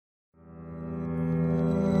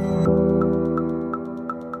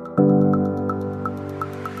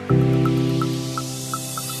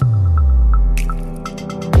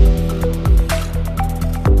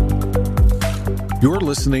You're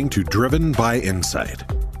listening to Driven by Insight.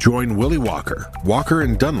 Join Willie Walker, Walker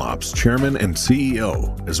 & Dunlop's chairman and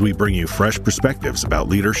CEO, as we bring you fresh perspectives about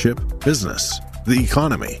leadership, business, the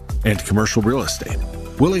economy, and commercial real estate.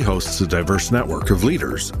 Willie hosts a diverse network of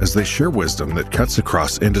leaders as they share wisdom that cuts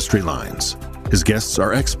across industry lines. His guests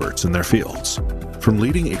are experts in their fields, from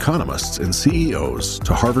leading economists and CEOs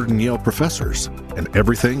to Harvard and Yale professors, and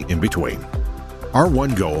everything in between. Our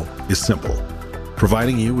one goal is simple: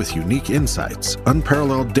 providing you with unique insights,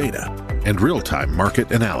 unparalleled data, and real-time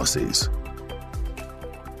market analyses.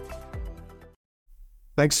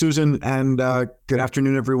 Thanks, Susan, and good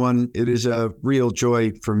afternoon, everyone. It is a real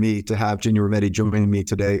joy for me to have Ginni Rometty joining me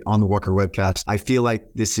today on the Walker Webcast. I feel like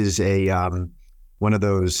this is one of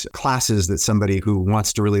those classes that somebody who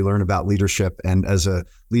wants to really learn about leadership, and as a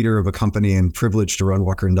leader of a company and privileged to run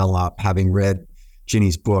Walker & Dunlop, having read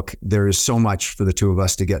Ginni's book, there is so much for the two of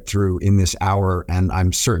us to get through in this hour, and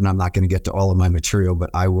I'm certain I'm not going to get to all of my material, but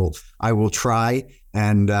I will try.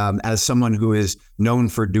 And as someone who is known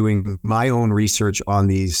for doing my own research on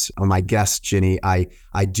my guests, Ginni,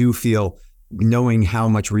 I do feel, knowing how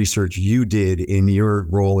much research you did in your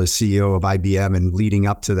role as CEO of IBM and leading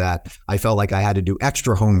up to that, I felt like I had to do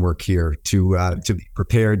extra homework here to be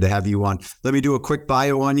prepared to have you on. Let me do a quick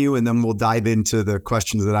bio on you, and then we'll dive into the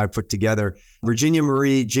questions that I put together. Virginia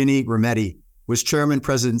Marie Ginni Rometty was chairman,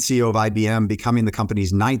 president, CEO of IBM, becoming the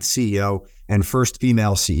company's 9th CEO and first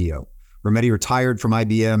female CEO. Rometty retired from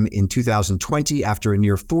IBM in 2020 after a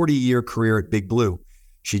near 40-year career at Big Blue.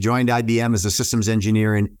 She joined IBM as a systems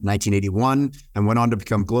engineer in 1981 and went on to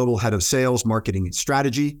become global head of sales, marketing, and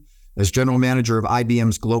strategy. As general manager of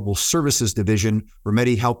IBM's global services division,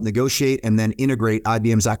 Rometty helped negotiate and then integrate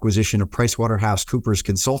IBM's acquisition of PricewaterhouseCoopers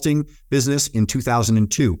consulting business in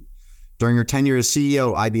 2002. During her tenure as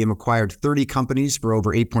CEO, IBM acquired 30 companies for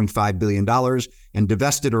over $8.5 billion and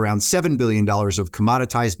divested around $7 billion of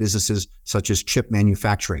commoditized businesses such as chip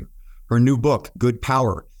manufacturing. Her new book, Good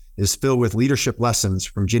Power, is filled with leadership lessons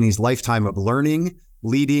from Ginni's lifetime of learning,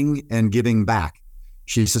 leading, and giving back.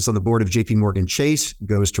 She sits on the board of JP Morgan Chase,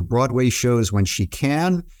 goes to Broadway shows when she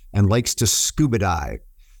can, and likes to scuba dive.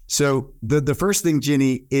 So the first thing,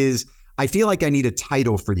 Ginni, is I feel like I need a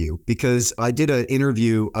title for you, because I did an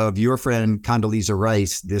interview of your friend Condoleezza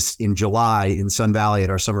Rice in July in Sun Valley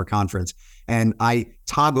at our summer conference. And I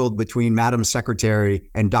toggled between Madam Secretary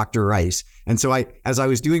and Dr. Rice. And so as I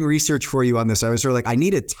was doing research for you on this, I was sort of like, I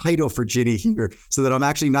need a title for Ginni here so that I'm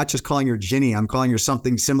actually not just calling her Ginni, I'm calling her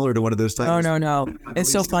something similar to one of those titles. No.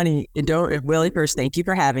 It's so funny. Willie, first, thank you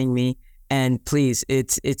for having me. And please,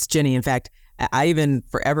 it's Ginni. In fact, I even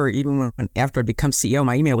forever, even after I become CEO,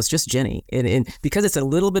 my email was just Ginni. And because it's a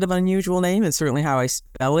little bit of an unusual name, and certainly how I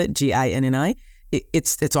spell it, Ginni,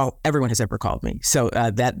 it's all everyone has ever called me. So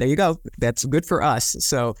there you go. That's good for us.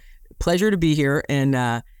 So pleasure to be here. And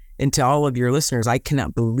to all of your listeners, I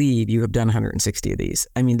cannot believe you have done 160 of these.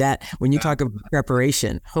 I mean, that when you talk of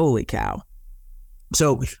preparation, holy cow.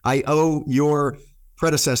 So I owe your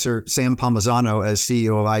predecessor, Sam Palmisano, as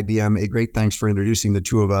CEO of IBM, a great thanks for introducing the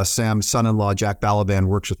two of us. Sam's son-in-law, Jack Balaban,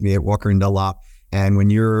 works with me at Walker & Dunlop. And when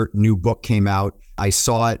your new book came out, I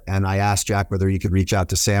saw it and I asked Jack whether he could reach out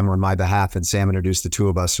to Sam on my behalf, and Sam introduced the two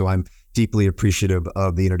of us. So I'm deeply appreciative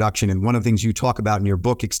of the introduction. And one of the things you talk about in your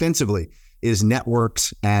book extensively is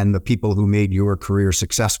networks and the people who made your career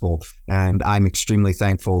successful. And I'm extremely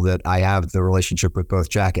thankful that I have the relationship with both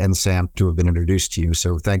Jack and Sam to have been introduced to you.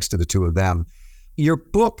 So thanks to the two of them. Your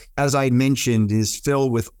book, as I mentioned, is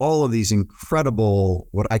filled with all of these incredible,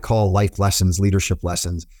 what I call life lessons, leadership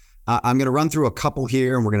lessons. I'm going to run through a couple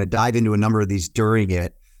here, and we're going to dive into a number of these during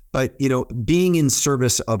it. But, being in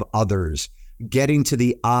service of others, getting to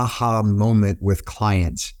the aha moment with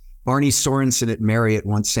clients. Barney Sorensen at Marriott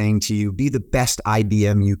once saying to you, be the best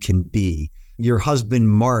IBM you can be. Your husband,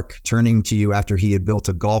 Mark, turning to you after he had built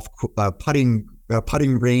a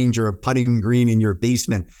putting range or a putting green in your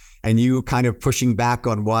basement, and you kind of pushing back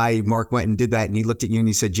on why Mark went and did that. And he looked at you and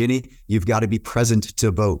he said, Ginni, you've got to be present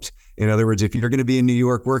to vote. In other words, if you're going to be in New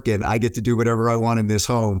York working, I get to do whatever I want in this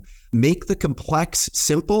home. Make the complex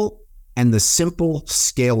simple and the simple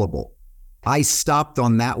scalable. I stopped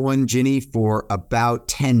on that one, Ginni, for about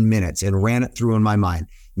 10 minutes and ran it through in my mind.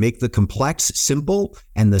 Make the complex simple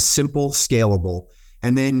and the simple scalable.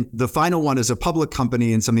 And then the final one is a public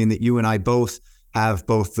company, and something that you and I both have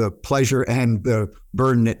both the pleasure and the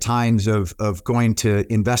burden at times of going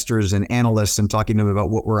to investors and analysts and talking to them about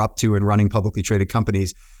what we're up to in running publicly traded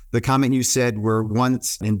companies. The comment you said where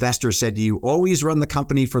once an investor said to you, always run the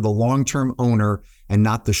company for the long-term owner and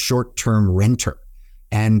not the short-term renter.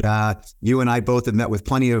 And you and I both have met with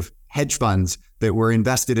plenty of hedge funds that were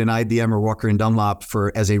invested in IBM or Walker and Dunlop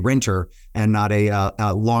as a renter and not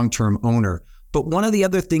a long-term owner. But one of the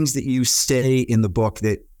other things that you say in the book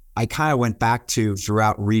that I kind of went back to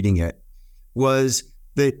throughout reading it was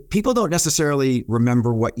that people don't necessarily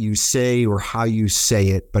remember what you say or how you say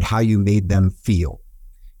it, but how you made them feel.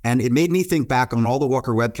 And it made me think back on all the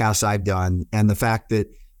Walker webcasts I've done and the fact that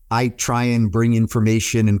I try and bring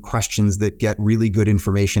information and questions that get really good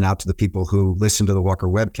information out to the people who listen to the Walker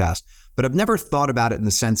webcast. But I've never thought about it in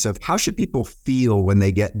the sense of how should people feel when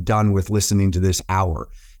they get done with listening to this hour?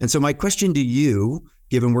 And so my question to you,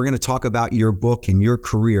 given we're going to talk about your book and your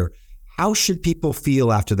career, how should people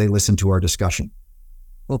feel after they listen to our discussion?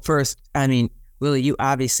 Well, first, I mean, Willie, you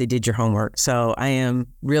obviously did your homework. So I am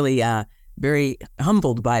really very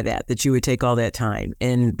humbled by that you would take all that time.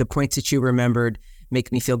 And the points that you remembered make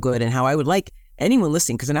me feel good, and how I would like anyone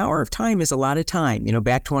listening, because an hour of time is a lot of time,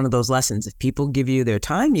 back to one of those lessons. If people give you their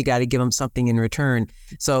time, you got to give them something in return.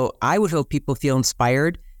 So I would hope people feel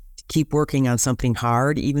inspired to keep working on something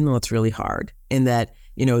hard, even though it's really hard, and that,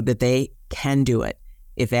 that they can do it.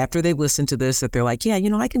 If after they've listened to this, that they're like, yeah,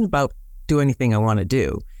 I can about do anything I want to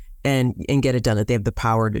do and get it done, that they have the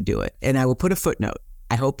power to do it. And I will put a footnote.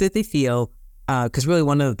 I hope that they feel, because really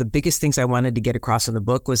one of the biggest things I wanted to get across in the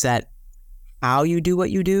book was that how you do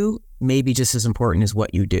what you do may be just as important as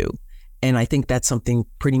what you do. And I think that's something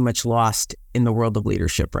pretty much lost in the world of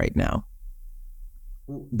leadership right now.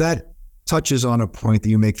 That touches on a point that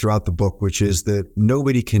you make throughout the book, which is that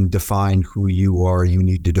nobody can define who you are. You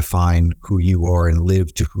need to define who you are and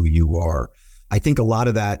live to who you are. I think a lot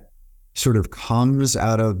of that sort of comes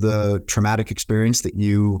out of the traumatic experience that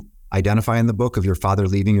you identify in the book of your father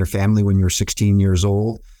leaving your family when you were 16 years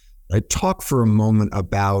old. Talk for a moment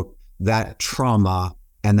about that trauma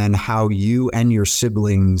and then how you and your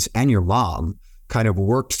siblings and your mom kind of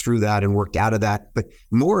worked through that and worked out of that. But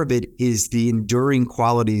more of it is the enduring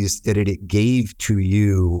qualities that it gave to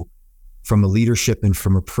you from a leadership and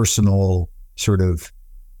from a personal sort of,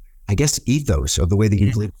 I guess, ethos of the way that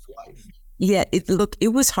you live life. Yeah,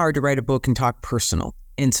 it was hard to write a book and talk personal.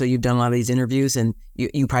 And so you've done a lot of these interviews, and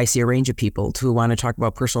you probably see a range of people who want to talk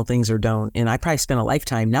about personal things or don't. And I probably spent a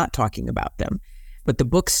lifetime not talking about them. But the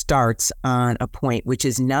book starts on a point, which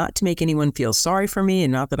is not to make anyone feel sorry for me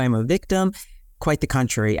and not that I'm a victim. Quite the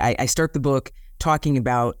contrary. I start the book talking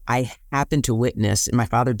about I happened to witness, and my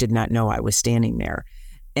father did not know I was standing there.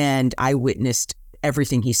 And I witnessed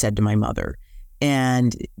everything he said to my mother.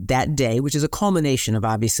 And that day, which is a culmination of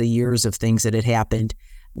obviously years of things that had happened,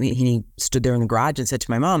 he stood there in the garage and said to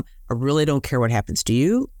my mom, I really don't care what happens to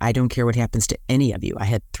you. I don't care what happens to any of you. I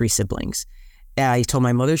had 3 siblings. He told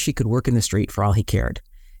my mother she could work in the street for all he cared.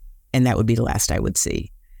 And that would be the last I would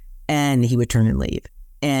see. And he would turn and leave.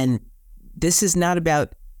 And this is not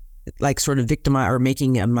about like sort of victimize or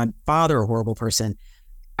making my father a horrible person.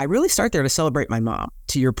 I really start there to celebrate my mom,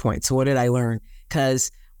 to your point. So what did I learn? Because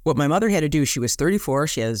what my mother had to do, she was 34.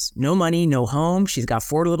 She has no money, no home. She's got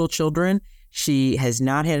 4 little children. She has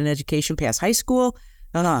not had an education past high school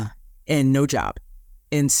and no job.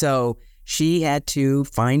 And so she had to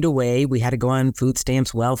find a way. We had to go on food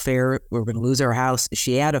stamps, welfare. We were going to lose our house.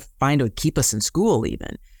 She had to find a way to keep us in school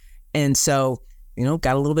even. And so,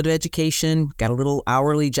 got a little bit of education, got a little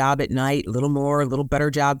hourly job at night, a little more, a little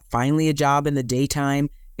better job, finally a job in the daytime,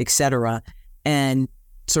 etc. And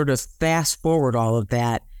sort of fast forward all of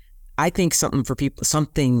that. I think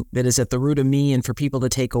something that is at the root of me and for people to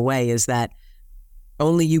take away is that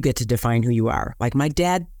only you get to define who you are. Like my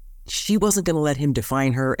dad, she wasn't going to let him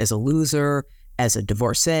define her as a loser, as a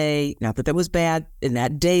divorcee. Not that was bad in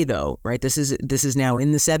that day though, right? This is now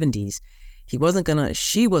in the 70s. She wasn't going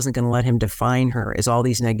to let him define her as all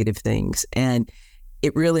these negative things. And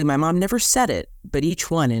it really, my mom never said it, but each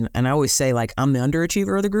one, and I always say like, I'm the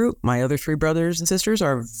underachiever of the group. My other 3 brothers and sisters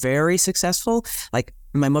are very successful. Like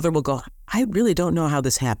my mother will go, I really don't know how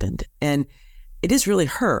this happened. And it is really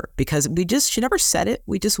her because she never said it.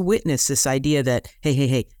 We just witnessed this idea that,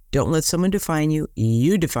 hey, don't let someone define you.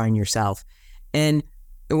 You define yourself. And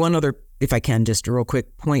one other, if I can, just a real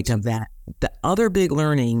quick point of that. The other big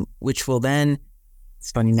learning, which will then,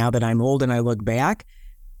 it's funny now that I'm old and I look back,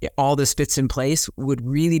 all this fits in place, would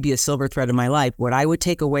really be a silver thread in my life. What I would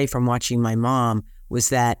take away from watching my mom was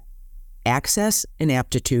that access and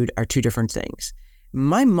aptitude are 2 different things.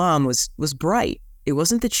 My mom was bright. It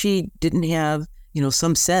wasn't that she didn't have,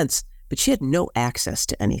 some sense, but she had no access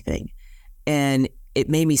to anything. And it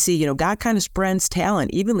made me see, God kind of spreads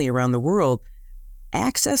talent evenly around the world.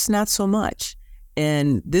 Access, not so much.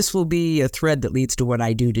 And this will be a thread that leads to what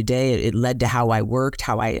I do today. It led to how I worked,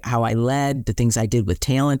 how I led, the things I did with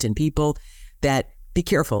talent and people, that be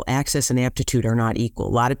careful. Access and aptitude are not equal. A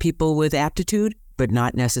lot of people with aptitude, but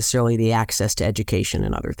not necessarily the access to education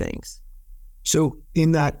and other things. So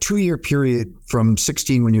in that 2-year period from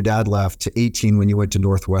 16 when your dad left to 18 when you went to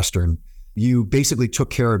Northwestern, you basically took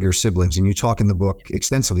care of your siblings, and you talk in the book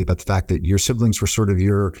extensively about the fact that your siblings were sort of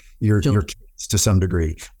your kids to some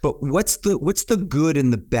degree. But what's the good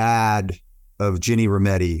and the bad of Ginni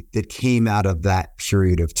Rometty that came out of that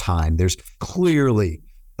period of time? There's clearly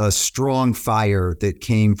a strong fire that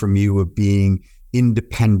came from you of being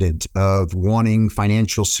independent, of wanting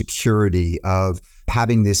financial security, of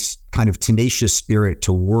having this kind of tenacious spirit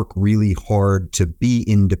to work really hard to be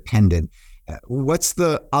independent. What's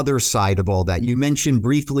the other side of all that? You mentioned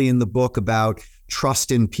briefly in the book about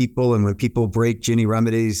trust in people, and when people break Ginni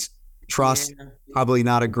Rometty's trust, probably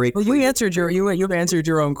not a great. Well, you answered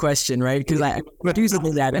your own question, right? Because I do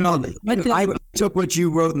something that. I took what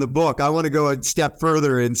you wrote in the book. I want to go a step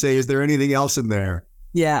further and say, is there anything else in there?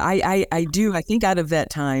 Yeah, I do. I think out of that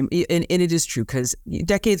time, and it is true, because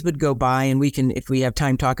decades would go by, and we can, if we have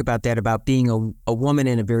time, talk about that, about being a woman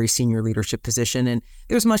in a very senior leadership position. And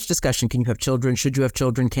there's much discussion. Can you have children? Should you have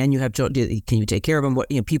children? Can you have children? Can you take care of them? What,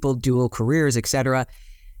 people, dual careers, et cetera.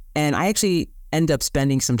 And I actually end up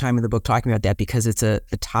spending some time in the book talking about that, because it's a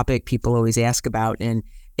topic people always ask about. And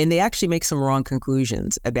they actually make some wrong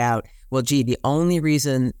conclusions about, well, gee, the only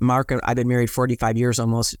reason Mark and I've been married 45 years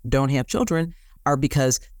almost, don't have children are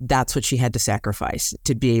because that's what she had to sacrifice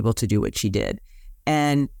to be able to do what she did.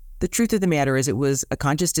 And the truth of the matter is, it was a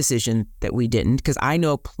conscious decision that we didn't, because I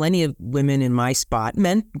know plenty of women in my spot,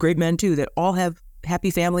 men, great men too, that all have happy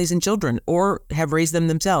families and children or have raised them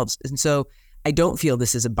themselves. And so I don't feel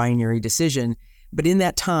this is a binary decision. But in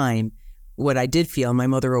that time, what I did feel, my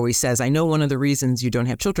mother always says, I know one of the reasons you don't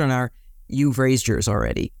have children are you've raised yours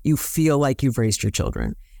already. You feel like you've raised your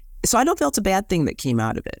children. So I don't feel it's a bad thing that came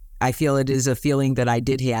out of it. I feel it is a feeling that I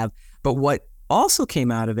did have. But what also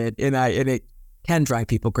came out of it, and it can drive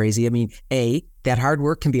people crazy. I mean, that hard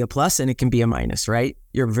work can be a plus and it can be a minus, right?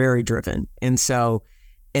 You're very driven. And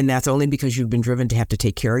that's only because you've been driven to have to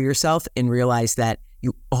take care of yourself and realize that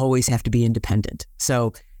you always have to be independent.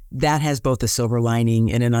 So that has both a silver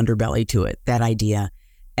lining and an underbelly to it, that idea.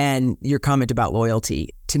 And your comment about loyalty.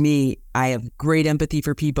 To me, I have great empathy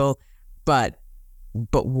for people, but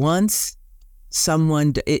once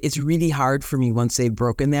someone, it's really hard for me once they've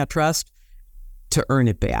broken that trust to earn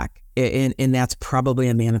it back. And that's probably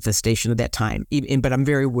a manifestation of that time. But I'm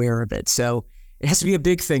very aware of it. So it has to be a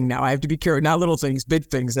big thing now. I have to be careful, not little things, big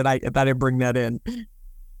things that I bring that in.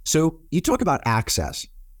 So you talk about access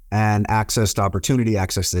and access to opportunity,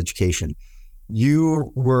 access to education.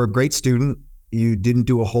 You were a great student. You didn't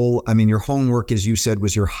do your homework, as you said,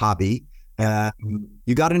 was your hobby.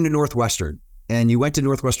 You got into Northwestern. And you went to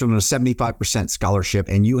Northwestern on a 75% scholarship,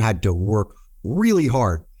 and you had to work really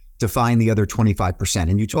hard to find the other 25%.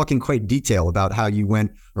 And you talk in quite detail about how you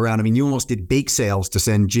went around. I mean, you almost did bake sales to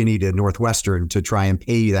send Ginni to Northwestern to try and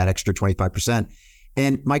pay you that extra 25%.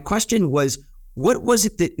 And my question was, what was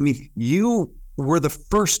it that, you were the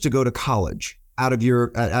first to go to college out of,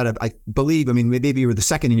 I believe, maybe you were the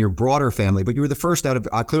second in your broader family, but you were the first out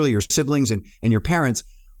of clearly your siblings and your parents.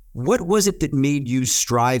 What was it that made you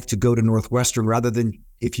strive to go to Northwestern rather than,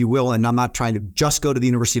 if you will, and I'm not trying to just go to the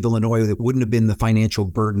University of Illinois, that wouldn't have been the financial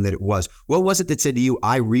burden that it was. What was it that said to you,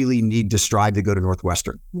 I really need to strive to go to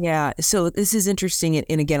Northwestern? Yeah, so this is interesting.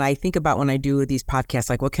 And again, I think about when I do these podcasts,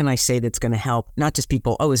 like, what can I say that's going to help? Not just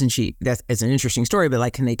people, isn't she? That's an interesting story, but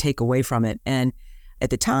like, can they take away from it? And at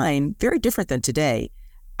the time, very different than today,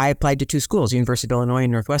 I applied to 2 schools, University of Illinois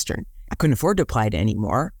and Northwestern. I couldn't afford to apply to any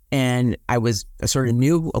more. And I sort of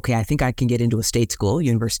knew, okay, I think I can get into a state school,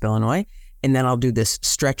 University of Illinois, and then I'll do this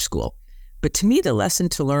stretch school. But to me, the lesson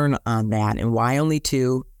to learn on that, and why only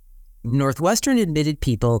 2, Northwestern admitted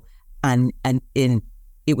people and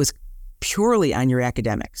it was purely on your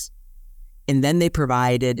academics. And then they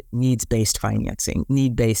provided needs-based financing,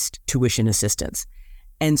 need-based tuition assistance.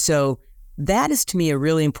 And so that is, to me, a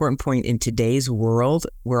really important point in today's world,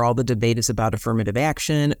 where all the debate is about affirmative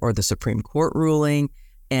action or the Supreme Court ruling.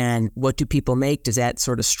 And what do people make? Does that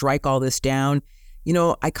sort of strike all this down?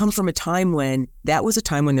 I come from a time when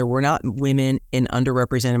there were not women and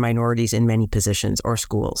underrepresented minorities in many positions or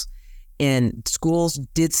schools. And schools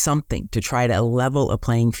did something to try to level a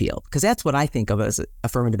playing field. Because that's what I think of as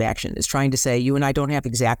affirmative action, is trying to say, you and I don't have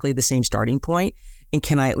exactly the same starting point. And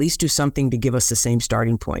can I at least do something to give us the same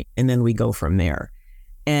starting point? And then we go from there.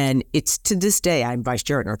 And it's, to this day, I'm vice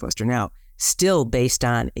chair at Northwestern now, still based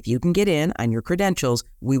on, if you can get in on your credentials,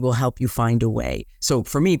 we will help you find a way. So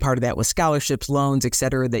for me, part of that was scholarships, loans, et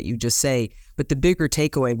cetera, that you just say. But the bigger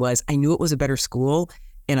takeaway was, I knew it was a better school,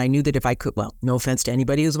 And I knew that if I could, well, no offense to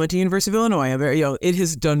anybody who's went to University of Illinois, it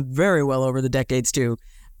has done very well over the decades too.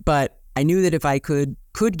 But I knew that if I could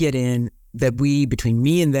get in, that between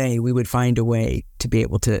me and we would find a way to be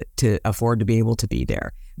able to afford to be able to be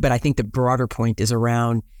there. But I think the broader point is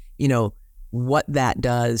around, what that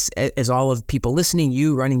does as all of people listening,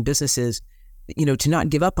 you running businesses, to not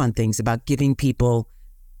give up on things, about giving people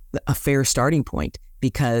a fair starting point.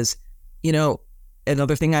 Because,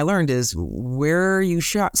 another thing I learned is where you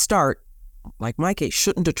start, like my case,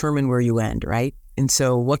 shouldn't determine where you end, right? And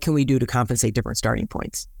so what can we do to compensate different starting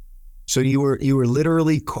points? So you were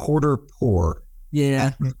literally quarter poor.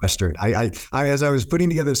 Yeah. Western. I as I was putting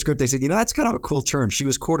together the script, I said, that's kind of a cool term. She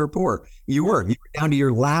was quarter poor. You were down to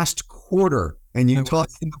your last quarter. And you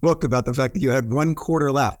talked in the book about the fact that you had one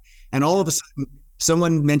quarter left. And all of a sudden,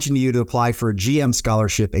 someone mentioned to you to apply for a GM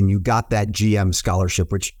scholarship, and you got that GM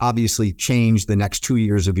scholarship, which obviously changed the next 2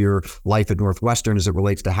 years of your life at Northwestern as it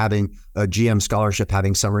relates to having a GM scholarship,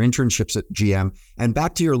 having summer internships at GM. And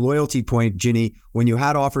back to your loyalty point, Ginni, when you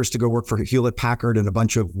had offers to go work for Hewlett Packard and a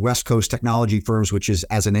bunch of West Coast technology firms, which is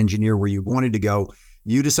as an engineer where you wanted to go,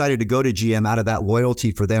 you decided to go to GM out of that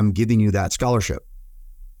loyalty for them giving you that scholarship.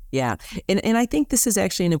 Yeah. And I think this is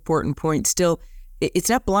actually an important point still. It's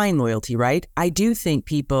not blind loyalty, right? I do think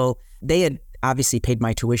they had obviously paid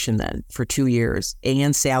my tuition then for 2 years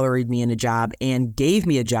and salaried me in a job and gave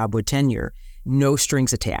me a job with tenure, no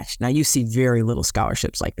strings attached. Now, you see very little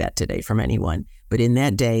scholarships like that today from anyone, but in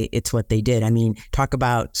that day, it's what they did. I mean, talk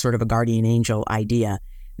about sort of a guardian angel idea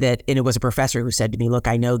and it was a professor who said to me, look,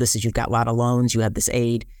 I know you've got a lot of loans, you have this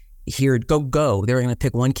aid, here, go. They're going to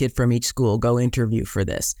pick one kid from each school, go interview for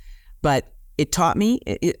this. But it taught me,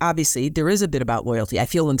 obviously, there is a bit about loyalty. I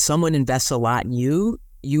feel when someone invests a lot in you,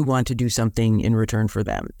 you want to do something in return for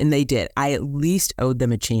them. And they did. I at least owed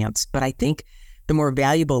them a chance. But I think the more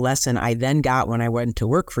valuable lesson I then got when I went to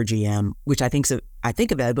work for GM, which I think of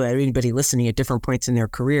anybody listening at different points in their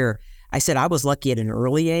career, I said I was lucky at an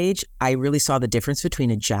early age. I really saw the difference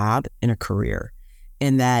between a job and a career.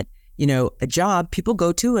 And that, a job people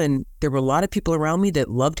go to, and there were a lot of people around me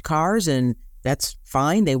that loved cars, and that's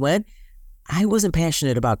fine. They went. I wasn't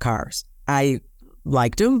passionate about cars. I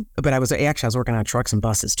liked them, but I was working on trucks and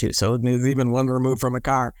buses too. So it was even one removed from a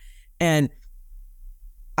car. And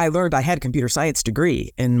I learned I had a computer science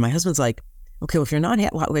degree, and my husband's like, okay, well, if you're not,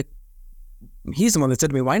 he's the one that said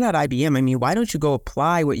to me, why not IBM? I mean, why don't you go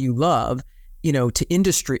apply what you love, to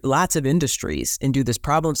industry, lots of industries, and do this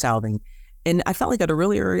problem solving? And I felt like at a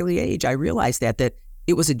really early age, I realized that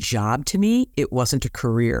it was a job to me. It wasn't a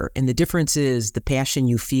career. And the difference is the passion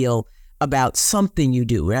you feel about something you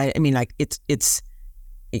do. Right? I mean, like it's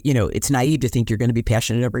naive to think you're going to be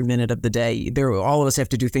passionate every minute of the day. All of us have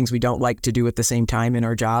to do things we don't like to do at the same time in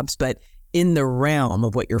our jobs, but in the realm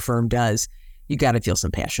of what your firm does, you got to feel some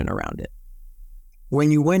passion around it. When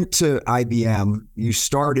you went to IBM, you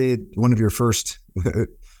started one of your first,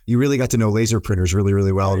 you really got to know laser printers really,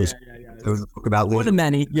 really well. It was a book about laser. One of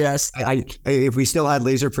many, yes. If we still had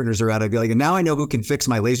laser printers around, I'd be like, now I know who can fix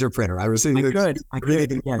my laser printer. I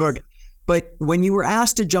could. Yes. But when you were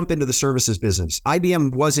asked to jump into the services business,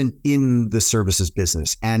 IBM wasn't in the services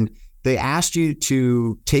business, and they asked you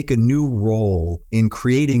to take a new role in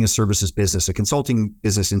creating a services business, a consulting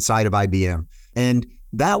business inside of IBM. And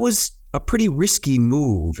that was a pretty risky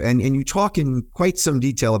move. And you talk in quite some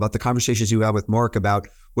detail about the conversations you had with Mark about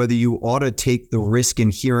whether you ought to take the risk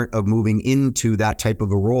inherent of moving into that type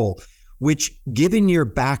of a role, which, given your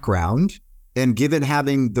background and given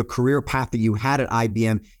having the career path that you had at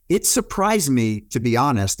IBM, it surprised me, to be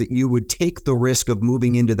honest, that you would take the risk of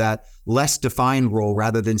moving into that less defined role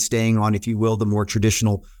rather than staying on, if you will, the more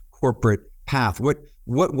traditional corporate path. What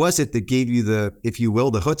was it that gave you the, if you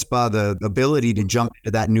will, the chutzpah, the ability to jump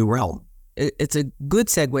into that new realm? It's a good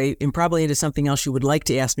segue and probably into something else you would like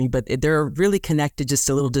to ask me, but they're really connected, just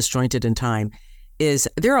a little disjointed in time.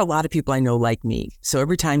 There are a lot of people I know like me. So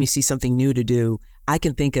every time you see something new to do, I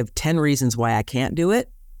can think of 10 reasons why I can't do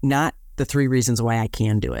it, not the 3 reasons why I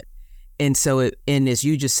can do it. And so, and as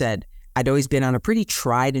you just said, I'd always been on a pretty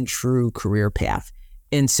tried and true career path.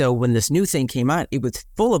 And so when this new thing came out, it was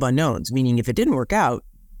full of unknowns, meaning if it didn't work out,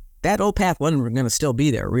 that old path wasn't going to still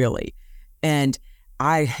be there, really. And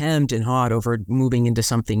I hemmed and hawed over moving into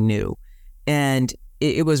something new. And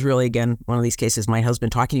it was really, again, one of these cases, my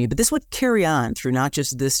husband talking to me, but this would carry on through not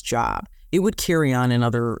just this job. It would carry on in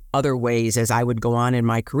other ways as I would go on in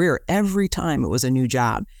my career. Every time it was a new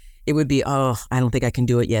job, it would be, I don't think I can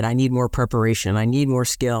do it yet. I need more preparation. I need more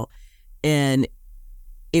skill. And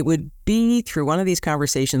it would be through one of these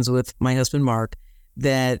conversations with my husband, Mark,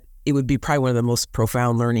 that it would be probably one of the most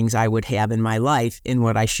profound learnings I would have in my life in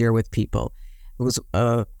what I share with people. was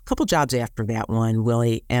a couple jobs after that one,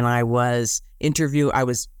 Willie, and I was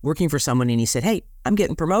working for someone, and he said, "Hey, I'm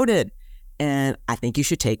getting promoted, and I think you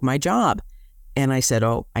should take my job." And I said,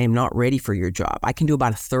 "Oh, I am not ready for your job. I can do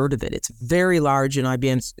about a third of it. It's very large in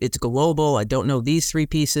IBM. It's global. I don't know these three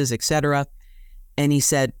pieces, etc." And he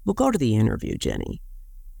said, "Well, go to the interview, Ginni."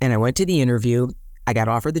 And I went to the interview. I got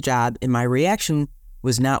offered the job, and my reaction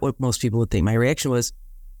was not what most people would think. My reaction was,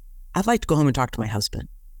 I'd like to go home and talk to my husband.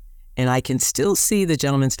 And I can still see the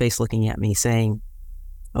gentleman's face looking at me saying,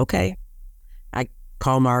 okay. I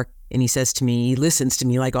call Mark, and he says to me, he listens to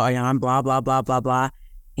me like, "Oh yeah, I'm blah, blah, blah, blah, blah."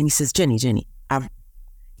 And he says, Ginni, he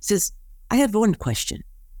says, "I have one question.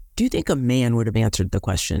 Do you think a man would have answered the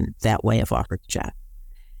question that way if offered the job?"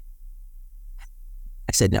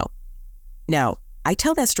 I said, no. Now, I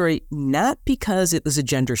tell that story not because it was a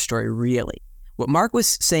gender story, really. What Mark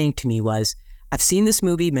was saying to me was, I've seen this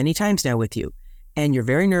movie many times now with you, and you're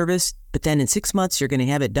very nervous, but then in 6 months, you're going to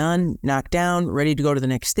have it done, knocked down, ready to go to the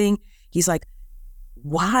next thing. He's like,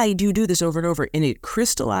 why do you do this over and over? And it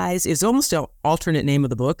crystallized, it's almost an alternate name of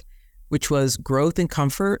the book, which was Growth and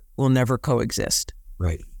Comfort Will Never Coexist.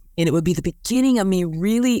 Right. And it would be the beginning of me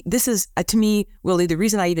really, this is, to me, Willie, the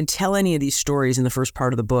reason I even tell any of these stories in the first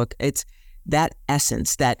part of the book, it's that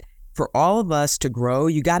essence that for all of us to grow,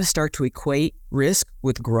 you got to start to equate risk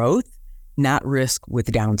with growth, not risk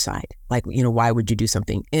with downside. Like, why would you do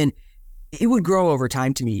something? And it would grow over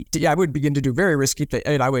time to me. I would begin to do very risky things,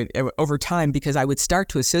 and I would over time, because I would start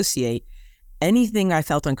to associate anything I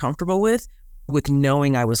felt uncomfortable with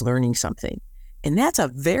knowing I was learning something. And that's a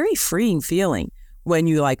very freeing feeling when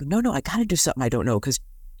you like, no, I got to do something I don't know, because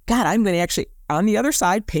God, I'm going to actually, on the other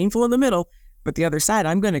side, painful in the middle, but the other side,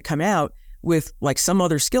 I'm going to come out with like some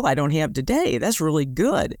other skill I don't have today. That's really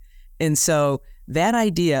good. And so that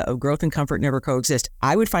idea of growth and comfort never coexist,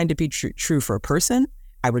 I would find to be true for a person.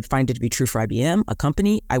 I would find it to be true for IBM, a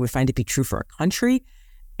company. I would find it to be true for a country.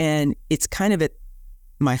 And it's kind of at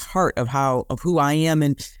my heart of who I am.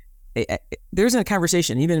 And there's a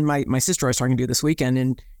conversation, even my sister I was talking to this weekend,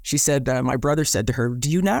 and she said, my brother said to her, "Do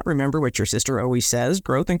you not remember what your sister always says?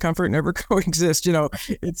 Growth and comfort never coexist."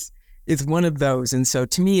 It's one of those. And so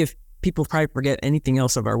to me, if people probably forget anything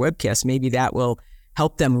else of our webcast, maybe that will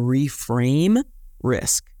help them reframe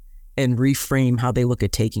risk and reframe how they look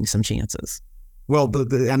at taking some chances. Well,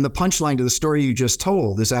 the punchline to the story you just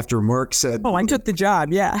told is after Mark said, "Oh, I took the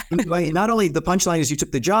job." Yeah. Not only the punchline is you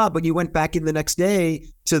took the job, but you went back in the next day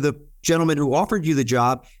to the gentleman who offered you the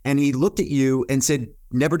job, and he looked at you and said,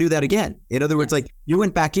 "Never do that again." In other words, like you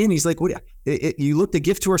went back in, he's like, "What? You looked a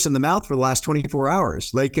gift horse in the mouth for the last 24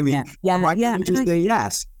 hours. Like, I mean, why can't you just say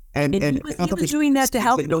yes?" And he was doing that to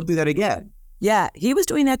help me. Don't do that again. Yeah, he was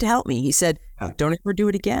doing that to help me. He said, "Don't ever do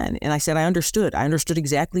it again." And I said, I understood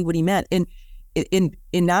exactly what he meant. And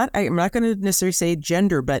I'm not going to necessarily say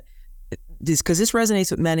gender, but because this resonates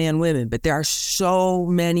with men and women, but there are so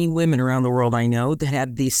many women around the world I know that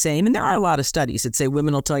have the same, and there are a lot of studies that say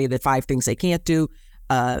women will tell you that 5 things they can't do,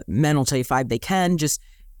 men will tell you 5 they can,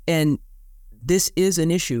 and this is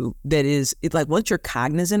an issue that is, it's like once you're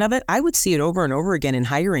cognizant of it, I would see it over and over again in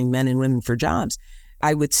hiring men and women for jobs.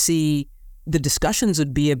 I would see the discussions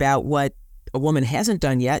would be about what a woman hasn't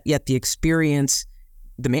done yet the experience,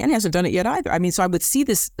 the man hasn't done it yet either. I mean, so I would see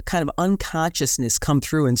this kind of unconsciousness come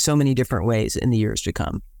through in so many different ways in the years to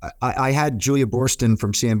come. I had Julia Borston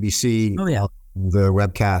from CNBC, the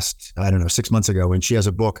webcast, 6 months ago, and she has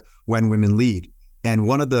a book, When Women Lead. And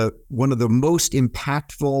one of the most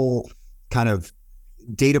impactful kind of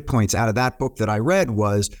data points out of that book that I read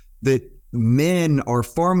was that men are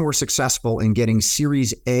far more successful in getting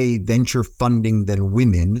Series A venture funding than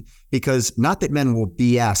women, because not that men will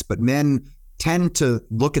BS, but men tend to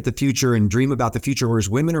look at the future and dream about the future, whereas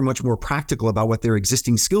women are much more practical about what their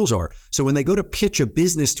existing skills are. So when they go to pitch a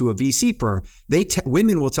business to a VC firm,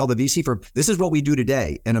 women will tell the VC firm, "This is what we do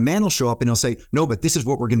today." And a man will show up and he'll say, "No, but this is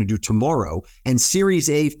what we're going to do tomorrow." And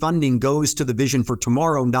Series A funding goes to the vision for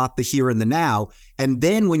tomorrow, not the here and the now. And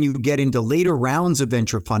then when you get into later rounds of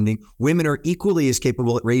venture funding, women are equally as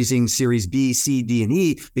capable at raising Series B, C, D, and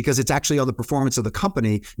E, because it's actually on the performance of the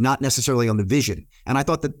company, not necessarily on the vision. And I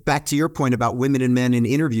thought that, back to your point about women and men in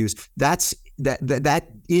interviews, that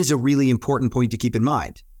is a really important point to keep in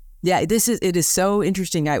mind. Yeah, it is so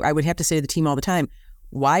interesting. I would have to say to the team all the time,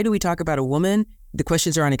 why do we talk about a woman? The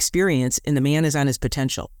questions are on experience and the man is on his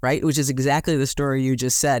potential, right? Which is exactly the story you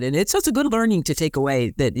just said. And it's a good learning to take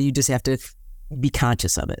away, that you just have to be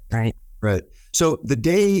conscious of it, right? Right. So the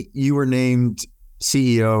day you were named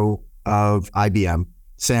CEO of IBM,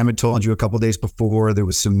 Sam had told you a couple of days before there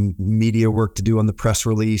was some media work to do on the press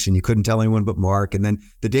release and you couldn't tell anyone but Mark. And then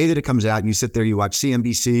the day that it comes out and you sit there, you watch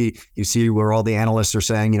CNBC, you see where all the analysts are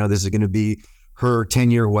saying, this is going to be her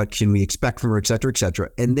tenure. What can we expect from her, et cetera, et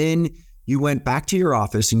cetera. And then you went back to your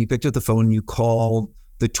office and you picked up the phone and you called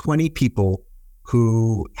the 20 people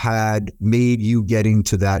who had made you getting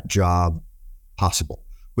to that job possible,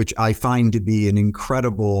 which I find to be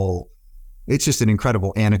it's just an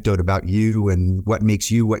incredible anecdote about you and what makes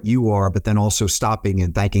you what you are, but then also stopping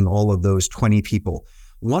and thanking all of those 20 people.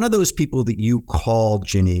 One of those people that you called,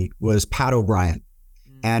 Ginni, was Pat O'Brien.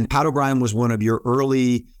 And Pat O'Brien was one of your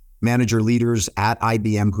early manager leaders at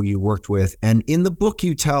IBM who you worked with. And in the book,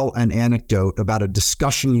 you tell an anecdote about a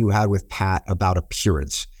discussion you had with Pat about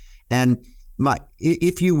appearance. And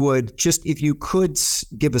if you could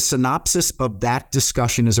give a synopsis of that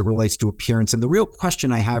discussion as it relates to appearance. And the real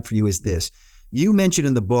question I have for you is this. You mentioned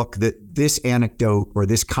in the book that this anecdote or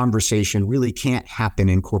this conversation really can't happen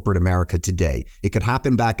in corporate America today. It could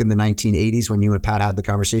happen back in the 1980s when you and Pat had the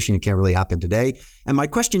conversation. It can't really happen today. And my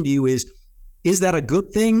question to you is that a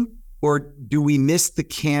good thing? Or do we miss the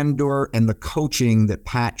candor and the coaching that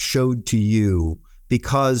Pat showed to you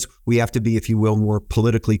because we have to be, if you will, more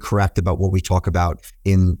politically correct about what we talk about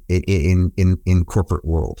in corporate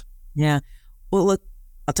world? Yeah. Well, look,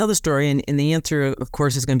 I'll tell the story, and the answer, of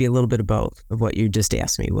course, is going to be a little bit of both of what you just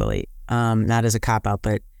asked me, Willie. Not as a cop-out,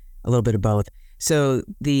 but a little bit of both. So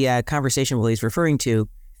the conversation Willie's referring to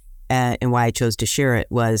and why I chose to share it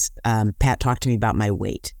was Pat talked to me about my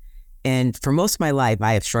weight. And for most of my life,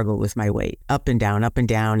 I have struggled with my weight, up and down.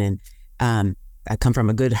 And I come from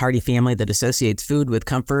a good, hearty family that associates food with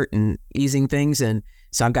comfort and easing things. And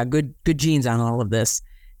so I've got good genes on all of this.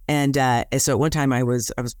 And so at one time I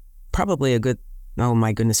was probably a good, oh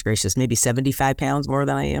my goodness gracious, maybe 75 pounds more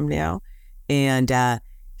than I am now. And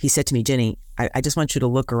he said to me, Ginni, I just want you to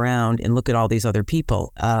look around and look at all these other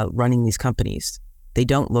people running these companies. They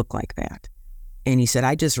don't look like that. And he said,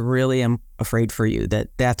 I just really am afraid for you that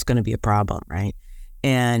that's going to be a problem, right?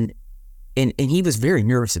 And he was very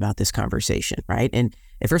nervous about this conversation, right? And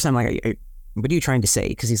at first I'm like, what are you trying to say?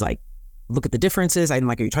 Because he's like, look at the differences. I'm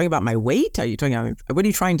like, are you talking about my weight? Are you talking about, what are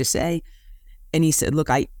you trying to say? And he said, look,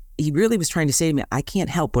 he really was trying to say to me, I can't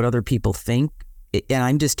help what other people think. And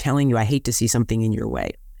I'm just telling you, I hate to see something in your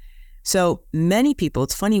way. So many people,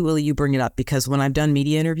 it's funny, Willie, you bring it up, because when I've done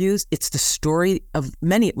media interviews, it's the story of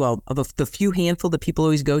the few handful that people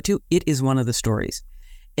always go to, it is one of the stories.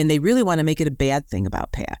 And they really want to make it a bad thing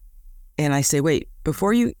about Pat. And I say, wait,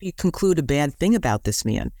 before you conclude a bad thing about this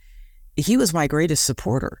man, he was my greatest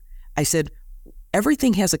supporter. I said,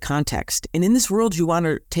 everything has a context. And in this world, you want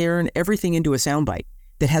to turn everything into a soundbite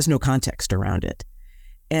that has no context around it.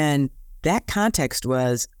 And that context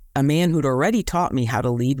was a man who'd already taught me how to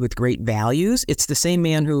lead with great values. It's the same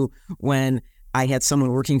man who, when I had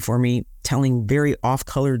someone working for me telling very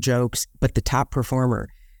off-color jokes, but the top performer,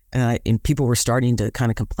 and people were starting to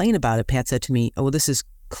kind of complain about it, Pat said to me, oh, this is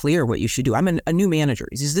clear what you should do. I'm a new manager.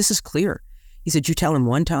 He says, this is clear. He said, you tell him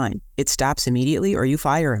one time, it stops immediately, or you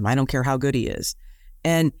fire him. I don't care how good he is.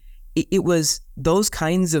 And it was those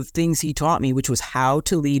kinds of things he taught me, which was how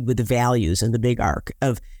to lead with the values and the big arc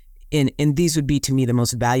of, and these would be to me the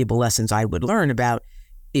most valuable lessons I would learn about.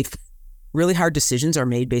 If really hard decisions are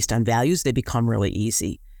made based on values, they become really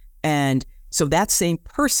easy. And so that same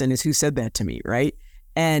person is who said that to me, right?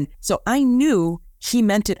 And so I knew he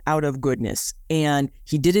meant it out of goodness, and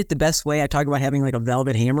he did it the best way. I talk about having like a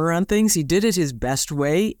velvet hammer on things. He did it his best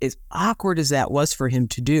way, as awkward as that was for him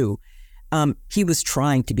to do. He was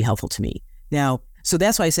trying to be helpful to me. Now, so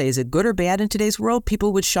that's why I say, is it good or bad in today's world?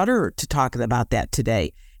 People would shudder to talk about that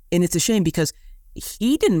today. And it's a shame because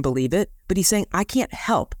he didn't believe it, but he's saying, I can't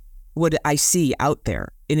help what I see out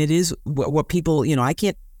there. And it is what people, I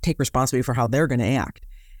can't take responsibility for how they're going to act,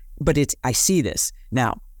 but I see this.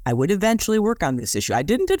 Now, I would eventually work on this issue. I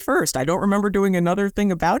didn't at first. I don't remember doing another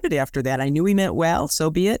thing about it after that. I knew he meant well, so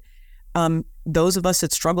be it. Those of us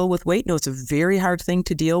that struggle with weight know it's a very hard thing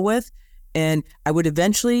to deal with. And I would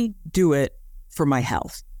eventually do it for my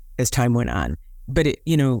health as time went on. But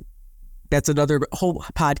that's another whole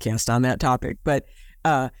podcast on that topic. But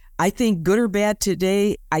I think good or bad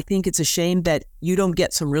today, I think it's a shame that you don't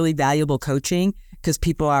get some really valuable coaching because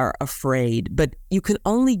people are afraid. But you can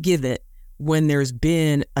only give it when there's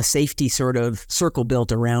been a safety sort of circle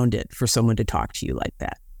built around it for someone to talk to you like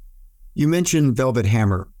that. You mentioned velvet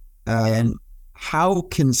hammer. And how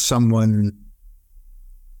can someone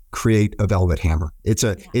create a velvet hammer? It's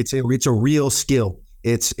a real skill.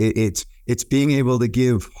 It's being able to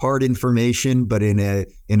give hard information, but in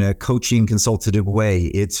a coaching, consultative way.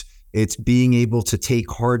 It's being able to take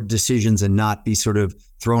hard decisions and not be sort of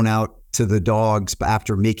thrown out to the dogs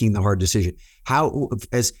after making the hard decision. How,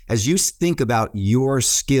 as you think about your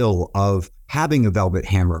skill of having a velvet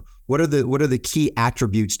hammer, what are the key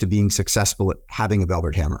attributes to being successful at having a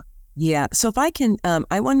velvet hammer? Yeah. So if I can,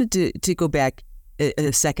 I wanted to go back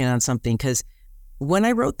a second on something, because when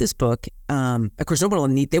I wrote this book, of course, they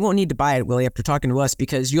won't need to buy it, Willie, after talking to us,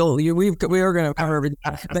 because we are going to cover everything.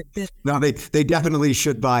 No, they definitely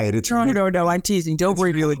should buy it. No, I'm teasing. Don't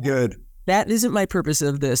worry. Really good. That isn't my purpose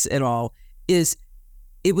of this at all. It's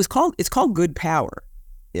called good power.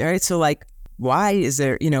 All right. So like, why is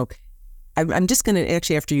there, I'm just going to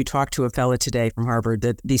actually, after you talk to a fella today from Harvard,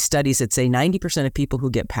 that these studies that say 90% of people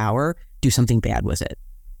who get power do something bad with it,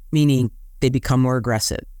 meaning they become more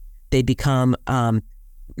aggressive. They become,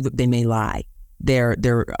 they may lie.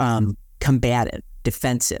 They're combative,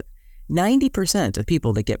 defensive. 90% of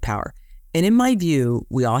people that get power. And in my view,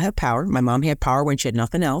 we all have power. My mom had power when she had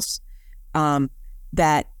nothing else.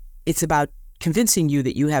 That it's about convincing you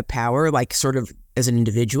that you have power, like sort of as an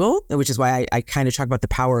individual, which is why I kind of talk about the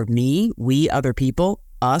power of me, we, other people,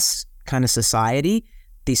 us, kind of society,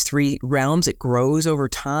 these three realms. It grows over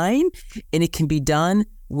time, and it can be done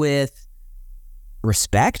with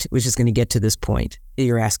respect, which is going to get to this point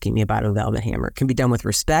you're asking me about a velvet hammer. It can be done with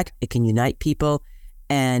respect. It can unite people,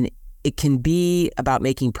 and it can be about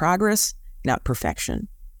making progress, not perfection.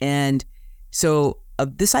 And so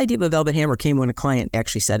this idea of a velvet hammer came when a client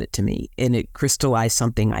actually said it to me, and it crystallized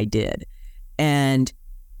something I did. And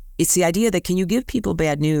it's the idea that, can you give people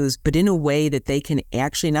bad news, but in a way that they can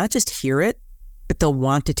actually not just hear it, but they'll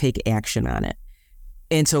want to take action on it.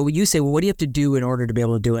 And so you say, well, what do you have to do in order to be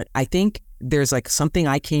able to do it? I think there's like something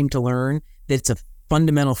I came to learn, that it's a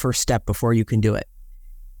fundamental first step before you can do it.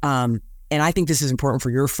 And I think this is important for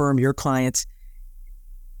your firm, your clients.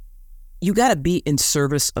 You got to be in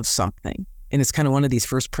service of something. And it's kind of one of these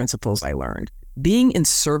first principles I learned. Being in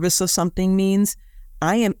service of something means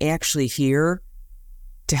I am actually here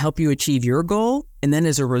to help you achieve your goal, and then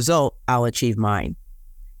as a result, I'll achieve mine.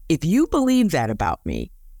 If you believe that about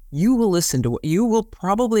me, you will listen to you will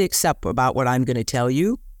probably accept about what I'm going to tell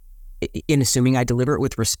you, in assuming I deliver it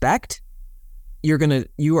with respect. You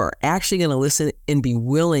are actually going to listen and be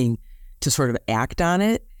willing to sort of act on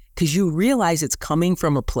it, because you realize it's coming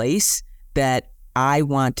from a place that I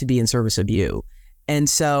want to be in service of you. And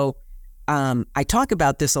so I talk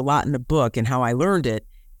about this a lot in the book and how I learned it.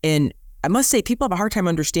 And I must say, people have a hard time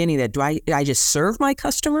understanding that. Do I just serve my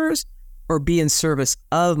customers or be in service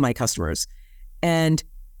of my customers? And,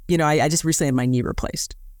 I just recently had my knee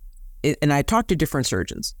replaced. And I talked to different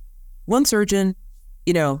surgeons. One surgeon,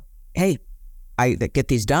 hey, I get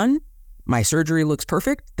these done. My surgery looks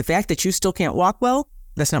perfect. The fact that you still can't walk well,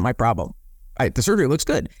 that's not my problem. The surgery looks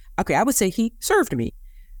good. Okay, I would say he served me.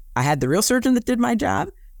 I had the real surgeon that did my job.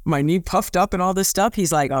 My knee puffed up and all this stuff.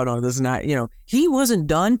 He's like, oh no, this is not, he wasn't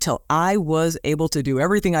done till I was able to do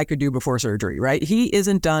everything I could do before surgery, right? He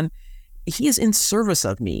isn't done. He is in service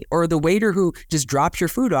of me. Or the waiter who just drops your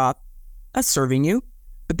food off, that's serving you.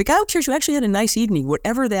 But the guy who cares you actually had a nice evening,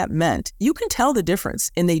 whatever that meant, you can tell the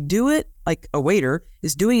difference. And they do it like a waiter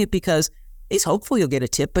is doing it because he's hopeful you'll get a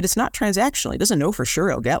tip, but it's not transactional. He doesn't know for sure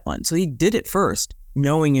he'll get one. So he did it first,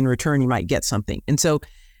 knowing in return he might get something. And so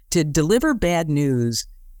to deliver bad news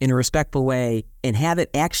in a respectful way and have it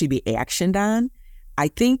actually be actioned on, I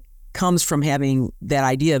think comes from having that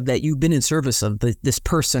idea of that you've been in service of this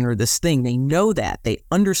person or this thing. They know that. They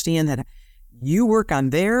understand that you work on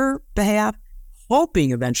their behalf,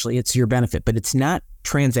 hoping eventually it's your benefit, but it's not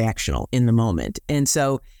transactional in the moment. And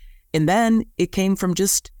then it came from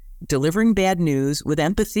just delivering bad news with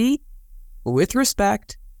empathy, with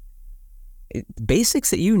respect,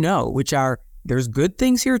 basics that which are, there's good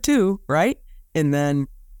things here too, right? And then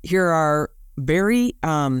here are very,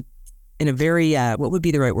 in a very, what would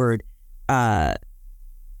be the right word?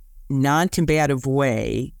 Non-combative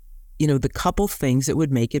way, the couple things that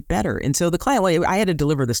would make it better. And so the client, I had to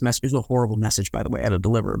deliver this message. It was a horrible message, by the way. I had to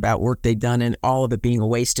deliver about work they'd done and all of it being a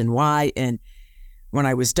waste and why. And when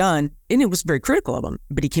I was done, and it was very critical of him,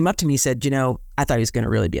 but he came up to me and said, I thought he was going to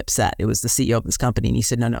really be upset. It was the CEO of this company. And he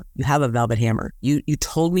said, no, you have a velvet hammer. You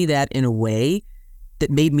told me that in a way that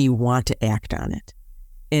made me want to act on it.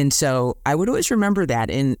 And so I would always remember that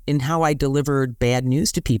in how I delivered bad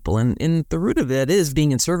news to people. And the root of it is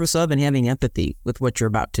being in service of and having empathy with what you're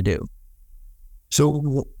about to do.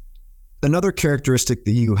 So another characteristic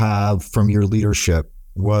that you have from your leadership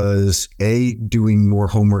was doing more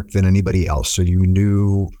homework than anybody else. So you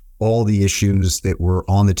knew all the issues that were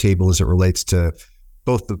on the table as it relates to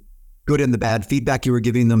both the good and the bad feedback you were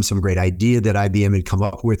giving them, some great idea that IBM had come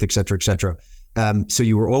up with, et cetera, et cetera. So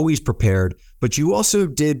you were always prepared, but you also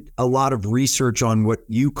did a lot of research on what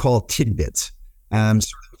you call tidbits, sort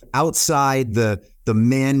of outside the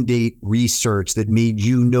mandate research that made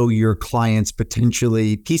you know your clients,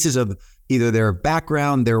 potentially pieces of either their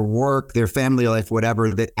background, their work, their family life,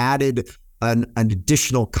 whatever, that added an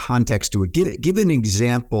additional context to it. Give an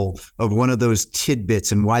example of one of those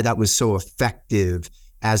tidbits and why that was so effective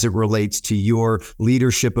as it relates to your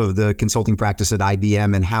leadership of the consulting practice at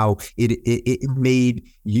IBM, and how it made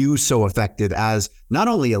you so effective as not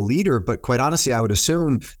only a leader, but quite honestly, I would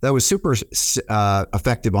assume that was super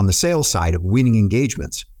effective on the sales side of winning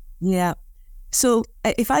engagements. Yeah. So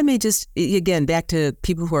if I may just, again, back to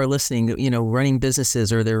people who are listening, running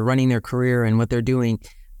businesses or they're running their career and what they're doing,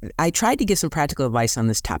 I tried to give some practical advice on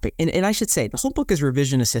this topic. And I should say, the whole book is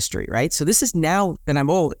revisionist history, right? So this is now that I'm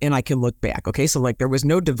old and I can look back, okay? So there was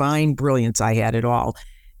no divine brilliance I had at all.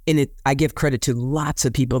 And I give credit to lots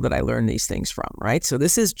of people that I learned these things from, right? So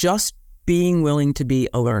this is just being willing to be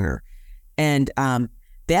a learner. And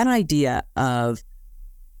that idea of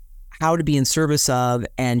how to be in service of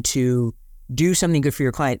and to do something good for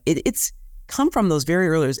your client, it's come from those very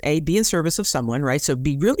early, be in service of someone, right? So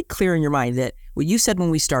be really clear in your mind that what you said when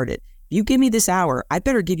we started, you give me this hour, I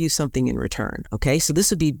better give you something in return, okay? So this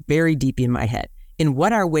would be very deep in my head. And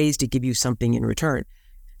what are ways to give you something in return?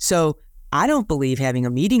 So I don't believe having a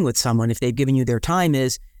meeting with someone, if they've given you their time,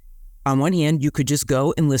 is, on one hand, you could just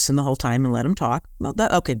go and listen the whole time and let them talk. Well,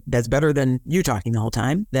 that's better than you talking the whole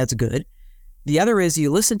time. That's good. The other is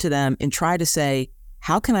you listen to them and try to say,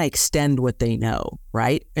 how can I extend what they know,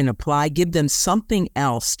 right? And give them something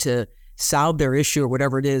else to solve their issue or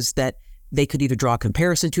whatever it is that they could either draw a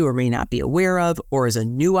comparison to or may not be aware of, or as a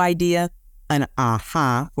new idea, an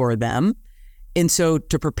aha for them. And so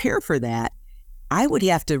to prepare for that, I would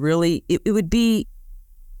have to really, it would be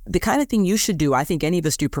the kind of thing you should do, I think any of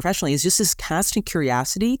us do professionally, is just this constant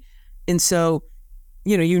curiosity. And so,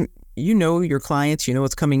 you know your clients, you know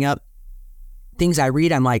what's coming up. Things I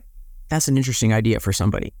read, I'm like, that's an interesting idea for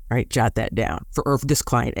somebody, right? Jot that down. For this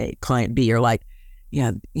client A, client B, or like,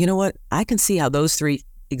 yeah, you know what? I can see how those three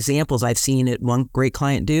examples I've seen at one great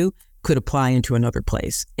client do could apply into another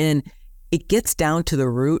place. And it gets down to the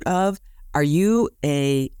root of, are you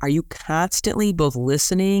constantly both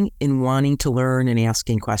listening and wanting to learn and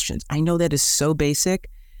asking questions? I know that is so basic,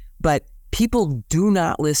 but people do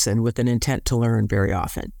not listen with an intent to learn very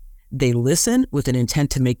often. They listen with an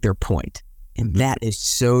intent to make their point. And that is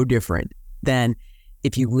so different than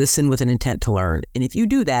if you listen with an intent to learn. And if you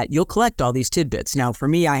do that, you'll collect all these tidbits. Now, for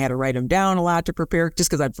me, I had to write them down a lot to prepare just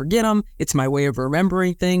because I'd forget them. It's my way of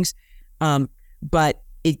remembering things. But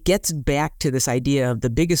it gets back to this idea of the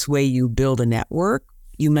biggest way you build a network,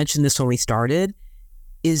 you mentioned this when we started,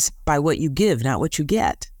 is by what you give, not what you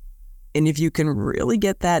get. And if you can really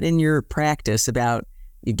get that in your practice about,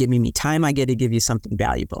 you give me time, I get to give you something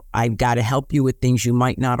valuable. I've got to help you with things you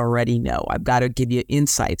might not already know. I've got to give you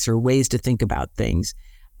insights or ways to think about things,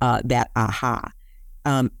 that aha.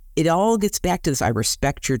 It all gets back to this, I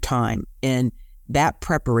respect your time. And that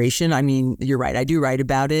preparation, I mean, you're right. I do write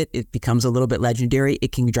about it. It becomes a little bit legendary.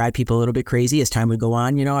 It can drive people a little bit crazy as time would go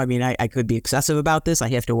on. I mean, I could be excessive about this. I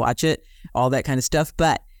have to watch it, all that kind of stuff.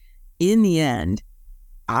 But in the end,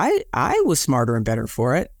 I was smarter and better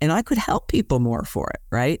for it, and I could help people more for it,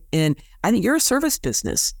 right? And I think you're a service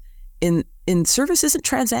business, and service isn't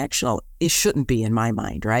transactional. It shouldn't be, in my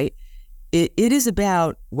mind, right? It is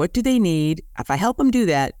about, what do they need? If I help them do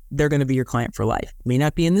that, they're going to be your client for life. May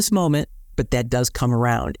not be in this moment, but that does come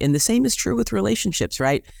around. And the same is true with relationships,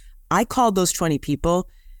 right? I called those 20 people,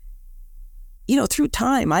 through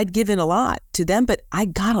time, I'd given a lot to them, but I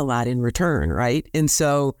got a lot in return, right? And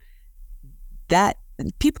so that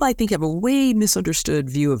people, I think, have a way misunderstood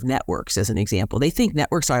view of networks, as an example. They think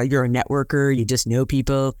networks are, you're a networker, you just know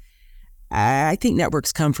people. I think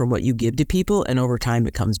networks come from what you give to people, and over time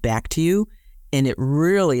it comes back to you. And it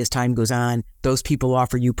really, as time goes on, those people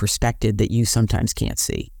offer you perspective that you sometimes can't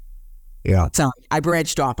see. Yeah. So I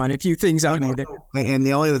branched off on a few things out there. And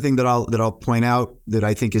the only other thing that I'll point out that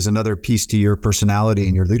I think is another piece to your personality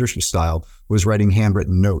and your leadership style was writing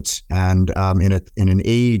handwritten notes. And in an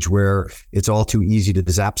age where it's all too easy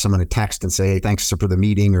to zap someone a text and say, hey, thanks for the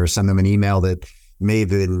meeting, or send them an email that may have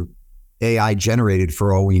been AI generated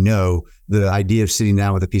for all we know, the idea of sitting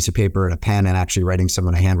down with a piece of paper and a pen and actually writing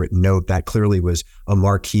someone a handwritten note, that clearly was a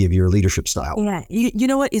marquee of your leadership style. Yeah. You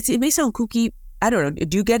know what? It may sound kooky. I don't know.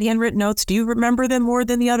 Do you get handwritten notes? Do you remember them more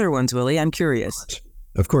than the other ones, Willie? I'm curious.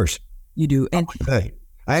 Of course. You do. And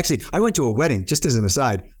I went to a wedding, just as an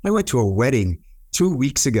aside. I went to a wedding 2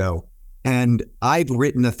 weeks ago, And I've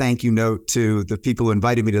written a thank you note to the people who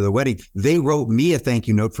invited me to the wedding. They wrote me a thank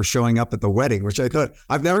you note for showing up at the wedding, which I thought,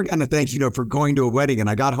 I've never gotten a thank you note for going to a wedding. And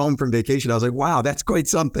I got home from vacation. I was like, wow, that's quite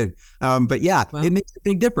something. But yeah, well, it makes a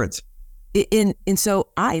big difference. And so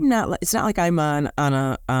I'm not, it's not like I'm on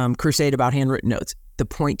a crusade about handwritten notes. The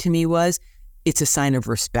point to me was it's a sign of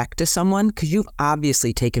respect to someone because you've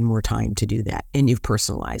obviously taken more time to do that and you've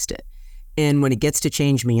personalized it. And when it gets to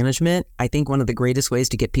change management, I think one of the greatest ways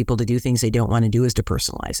to get people to do things they don't want to do is to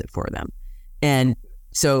personalize it for them. And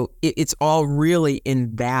so it's all really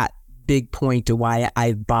in that big point to why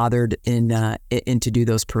I bothered in to do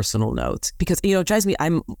those personal notes. Because, it drives me,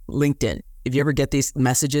 I'm LinkedIn. If you ever get these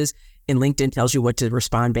messages and LinkedIn tells you what to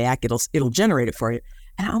respond back, it'll generate it for you.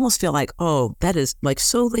 And I almost feel like, oh, that is like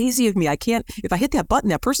so lazy of me. I can't, if I hit that button,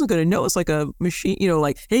 that person's going to know it's like a machine,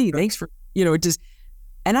 like, hey, thanks for, it just,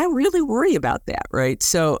 and I really worry about that, right?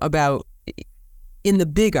 So about in the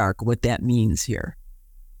big arc, what that means here.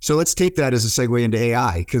 So let's take that as a segue into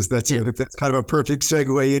AI, because that's kind of a perfect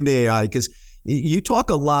segue into AI, because you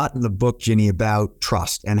talk a lot in the book, Ginni, about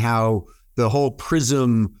trust and how the whole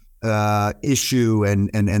PRISM issue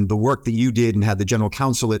and the work that you did and had the general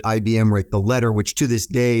counsel at IBM write the letter, which to this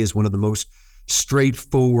day is one of the most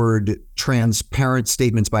straightforward, transparent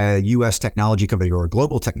statements by a U.S. technology company or a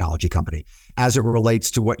global technology company as it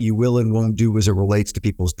relates to what you will and won't do as it relates to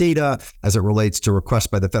people's data, as it relates to requests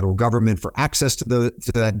by the federal government for access to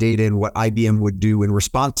that data, and what IBM would do in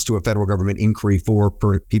response to a federal government inquiry for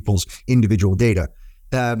people's individual data.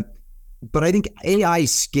 But I think AI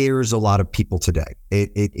scares a lot of people today.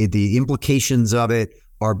 The implications of it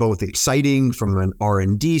are both exciting from an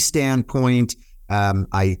R&D standpoint.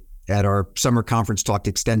 At our summer conference, talked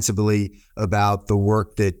extensively about the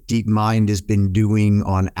work that DeepMind has been doing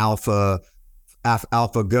on AlphaGo,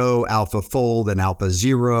 AlphaFold, and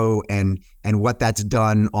AlphaZero, and what that's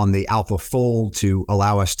done on the AlphaFold to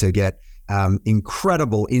allow us to get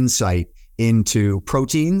incredible insight into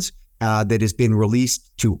proteins that has been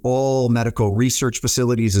released to all medical research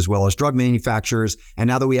facilities as well as drug manufacturers. And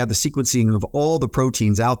now that we have the sequencing of all the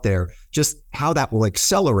proteins out there, just how that will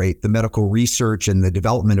accelerate the medical research and the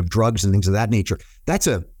development of drugs and things of that nature. That's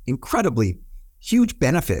an incredibly huge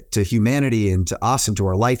benefit to humanity and to us and to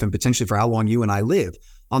our life and potentially for how long you and I live.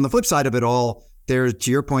 On the flip side of it all, there's,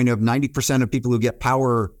 to your point, of 90% of people who get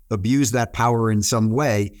power abuse that power in some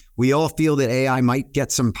way. We all feel that AI might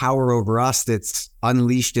get some power over us that's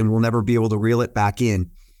unleashed and we'll never be able to reel it back in.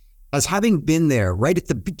 As having been there right at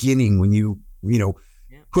the beginning when you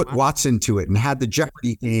put Watson to it and had the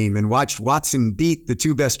Jeopardy game and watched Watson beat the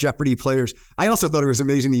two best Jeopardy players. I also thought it was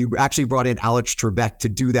amazing that you actually brought in Alex Trebek to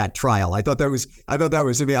do that trial. I thought that was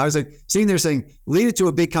amazing. I was like sitting there saying, leave it to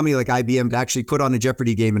a big company like IBM to actually put on a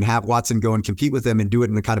Jeopardy game and have Watson go and compete with them and do it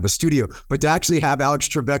in a kind of a studio. But to actually have Alex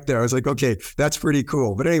Trebek there, I was like, okay, that's pretty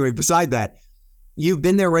cool. But anyway, beside that, you've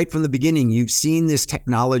been there right from the beginning. You've seen this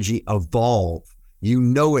technology evolve. You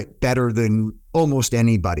know it better than almost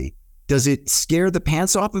anybody. Does it scare the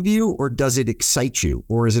pants off of you, or does it excite you,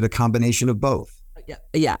 or is it a combination of both?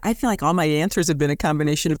 Yeah. I feel like all my answers have been a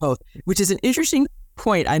combination of both, which is an interesting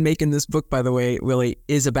point I make in this book, by the way, Willie,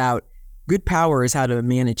 is about good power is how to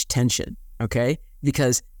manage tension, okay?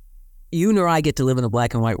 Because you nor I get to live in a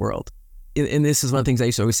black and white world. And this is one of the things I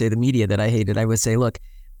used to always say, the media that I hated. I would say, look,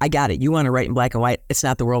 I got it. You want to write in black and white. It's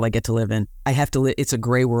not the world I get to live in. I have to live. It's a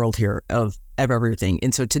gray world here of everything.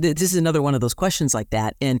 And so this is another one of those questions like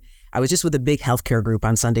that. And I was just with a big healthcare group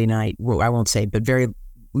on Sunday night. Well, I won't say, but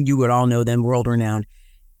you would all know them, world renowned.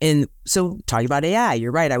 And so talking about AI,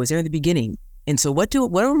 you're right. I was there in the beginning. And so what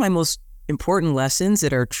are my most important lessons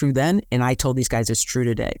that are true then? And I told these guys it's true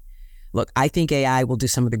today. Look, I think AI will do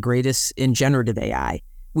some of the greatest in generative AI,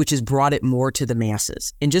 which has brought it more to the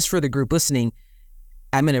masses. And just for the group listening,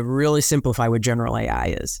 I'm going to really simplify what general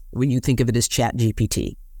AI is when you think of it as Chat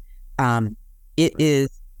GPT. It is,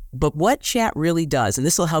 but what chat really does, and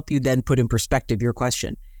this will help you then put in perspective your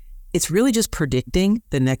question, it's really just predicting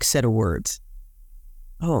the next set of words.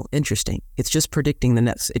 Oh, interesting. It's just predicting the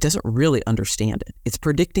next. It doesn't really understand it. It's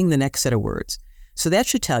predicting the next set of words. So that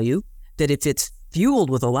should tell you that if it's fueled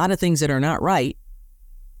with a lot of things that are not right,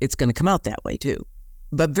 it's going to come out that way too.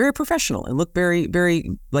 But very professional and look very, very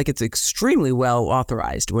like it's extremely well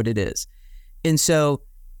authorized what it is. And so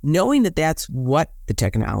knowing that that's what the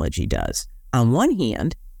technology does, on one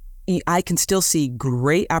hand, I can still see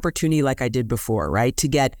great opportunity like I did before, right? To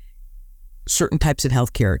get certain types of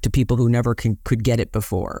healthcare to people who never could get it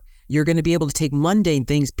before. You're going to be able to take mundane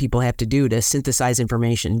things people have to do to synthesize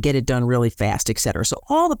information, get it done really fast, et cetera. So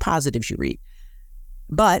all the positives you read.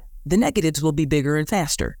 But the negatives will be bigger and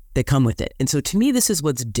faster that come with it. And so to me, this is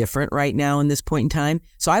what's different right now in this point in time.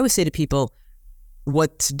 So I would say to people,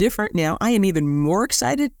 what's different now, I am even more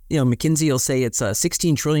excited. McKinsey will say it's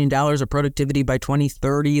 $16 trillion of productivity by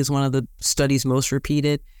 2030 is one of the studies most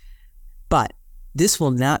repeated. But this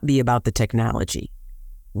will not be about the technology.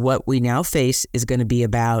 What we now face is going to be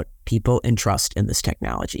about people and trust in this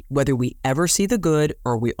technology, whether we ever see the good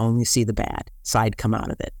or we only see the bad side come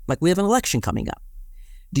out of it. Like we have an election coming up.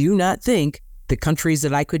 Do you not think the countries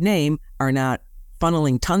that I could name are not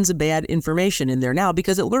funneling tons of bad information in there now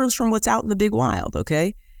because it learns from what's out in the big wild,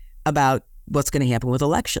 okay, about what's going to happen with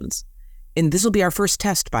elections? And this will be our first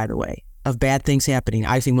test, by the way, of bad things happening.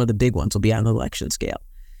 I think one of the big ones will be on the election scale.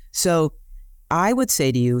 So I would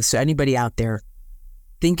say to you, so anybody out there,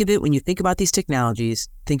 think of it when you think about these technologies,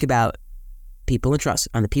 think about people and trust.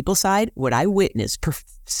 On the people side, what I witnessed,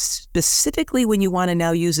 specifically when you want to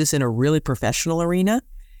now use this in a really professional arena,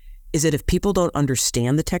 is that if people don't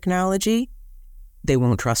understand the technology, they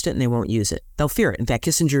won't trust it and they won't use it. They'll fear it. In fact,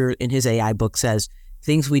 Kissinger in his AI book says,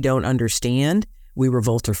 things we don't understand, we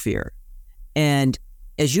revolt or fear. And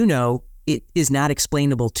as you know, it is not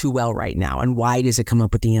explainable too well right now. And why does it come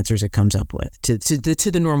up with the answers it comes up with to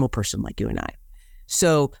the normal person like you and I?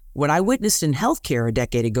 So what I witnessed in healthcare a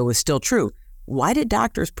decade ago is still true. Why did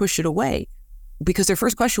doctors push it away? Because their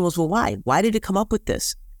first question was, well, why? Why did it come up with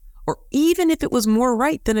this? Or even if it was more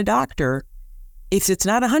right than a doctor, if it's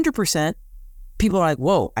not 100%, people are like,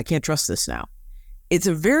 whoa, I can't trust this now. It's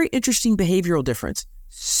a very interesting behavioral difference.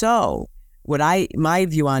 So my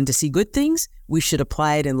view on to see good things, we should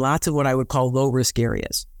apply it in lots of what I would call low risk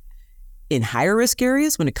areas. In higher risk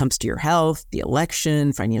areas, when it comes to your health, the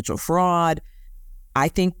election, financial fraud, I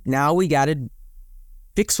think now we got to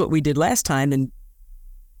fix what we did last time and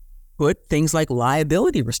put things like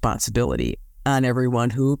liability responsibility on everyone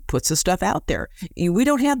who puts the stuff out there. We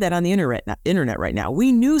don't have that on the internet right now.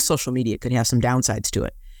 We knew social media could have some downsides to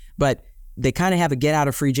it, but they kind of have a get out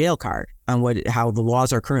of free jail card on how the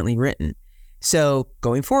laws are currently written. So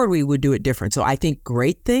going forward, we would do it different. So I think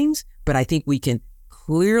great things, but I think we can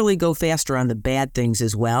clearly go faster on the bad things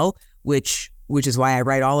as well, which is why I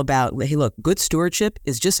write all about, hey, look, good stewardship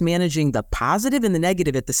is just managing the positive and the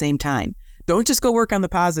negative at the same time. Don't just go work on the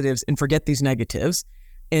positives and forget these negatives.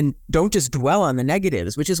 And don't just dwell on the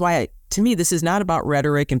negatives, which is why, to me, this is not about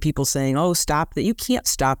rhetoric and people saying, oh, stop that. You can't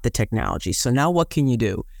stop the technology. So now what can you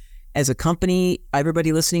do? As a company,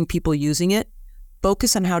 everybody listening, people using it,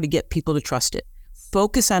 focus on how to get people to trust it.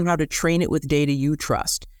 Focus on how to train it with data you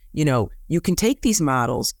trust. You can take these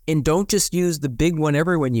models and don't just use the big one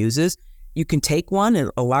everyone uses. You can take one,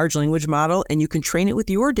 a large language model, and you can train it with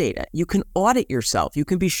your data. You can audit yourself. You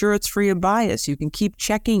can be sure it's free of bias. You can keep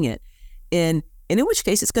checking it. And in which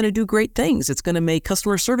case, it's going to do great things. It's going to make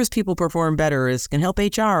customer service people perform better. It's going to help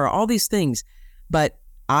HR, all these things. But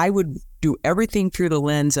I would do everything through the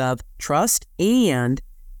lens of trust and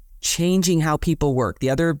changing how people work. The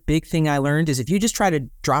other big thing I learned is if you just try to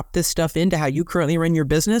drop this stuff into how you currently run your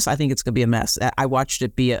business, I think it's going to be a mess. I watched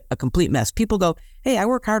it be a complete mess. People go, hey, I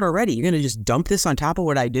work hard already. You're going to just dump this on top of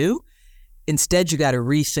what I do? Instead, you got to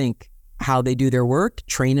rethink how they do their work,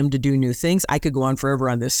 train them to do new things. I could go on forever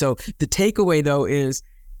on this. So the takeaway, though, is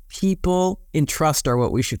people in trust are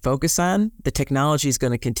what we should focus on. The technology is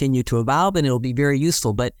going to continue to evolve and it'll be very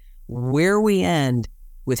useful. But where we end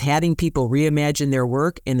with having people reimagine their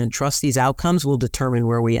work and then trust these outcomes will determine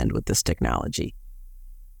where we end with this technology.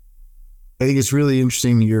 I think it's really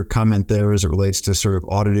interesting, your comment there as it relates to sort of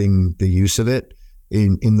auditing the use of it.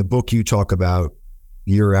 In the book, you talk about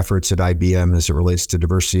your efforts at IBM as it relates to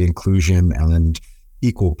diversity, inclusion, and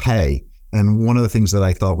equal pay. And one of the things that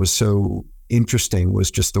I thought was so interesting was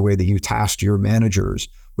just the way that you tasked your managers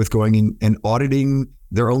with going in and auditing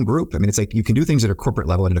their own group. I mean, it's like you can do things at a corporate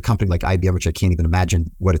level and in a company like IBM, which I can't even imagine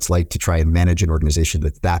what it's like to try and manage an organization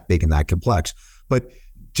that's that big and that complex. But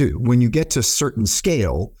when you get to certain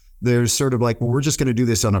scale, there's sort of like, well, we're just going to do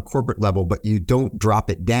this on a corporate level, but you don't drop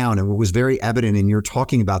it down. And what was very evident in your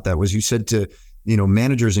talking about that was you said to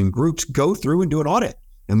managers and groups, go through and do an audit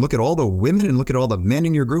and look at all the women and look at all the men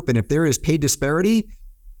in your group. And if there is pay disparity,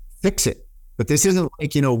 fix it. But this isn't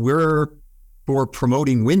like, we're for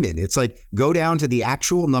promoting women. It's like, go down to the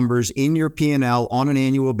actual numbers in your P&L on an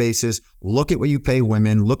annual basis, look at what you pay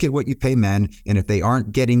women, look at what you pay men. And if they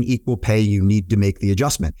aren't getting equal pay, you need to make the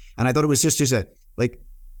adjustment. And I thought it was just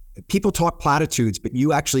people talk platitudes, but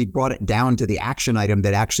you actually brought it down to the action item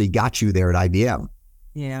that actually got you there at IBM.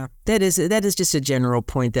 Yeah, that is just a general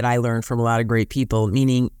point that I learned from a lot of great people,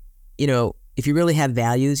 meaning, if you really have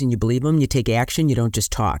values and you believe them, you take action, you don't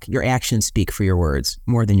just talk. Your actions speak for your words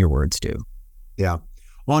more than your words do. Yeah.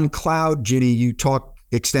 On cloud, Ginni, you talk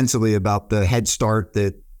extensively about the head start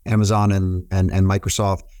that Amazon and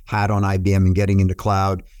Microsoft had on IBM and getting into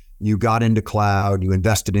cloud. You got into cloud, you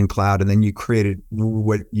invested in cloud, and then you created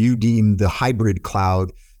what you deemed the hybrid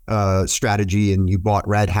cloud strategy, and you bought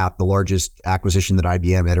Red Hat, the largest acquisition that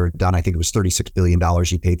IBM had ever done. I think it was $36 billion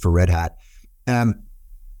you paid for Red Hat.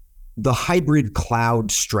 The hybrid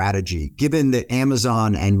cloud strategy, given that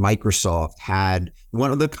Amazon and Microsoft had,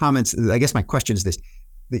 one of the comments, I guess my question is this,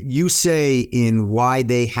 that you say in why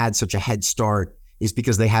they had such a head start is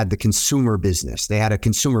because they had the consumer business. They had a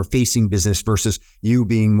consumer-facing business versus you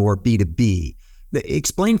being more B2B.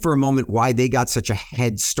 Explain for a moment why they got such a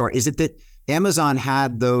head start. Is it that Amazon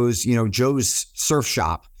had those, Joe's Surf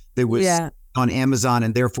Shop that was on Amazon,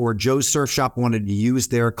 and therefore Joe's Surf Shop wanted to use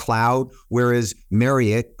their cloud, whereas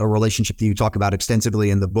Marriott, a relationship that you talk about extensively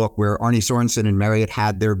in the book, where Arne Sorensen and Marriott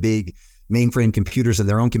had their big mainframe computers and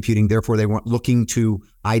their own computing, therefore they weren't looking to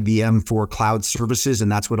IBM for cloud services,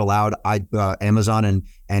 and that's what allowed Amazon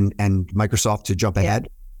and Microsoft to jump ahead?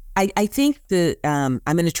 I think that I'm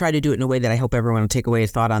going to try to do it in a way that I hope everyone will take away a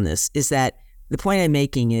thought on this, is that the point I'm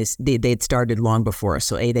making is they had started long before us,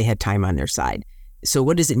 so they had time on their side. So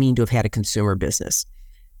what does it mean to have had a consumer business?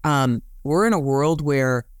 We're in a world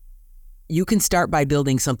where you can start by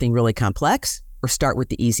building something really complex or start with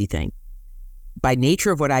the easy thing. By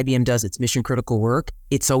nature of what IBM does, its mission critical work,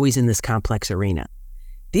 it's always in this complex arena.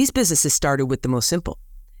 These businesses started with the most simple.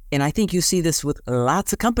 And I think you see this with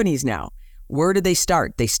lots of companies now. Where do they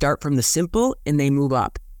start? They start from the simple and they move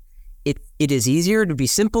up. It is easier to be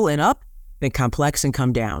simple and up than complex and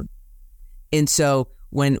come down. And so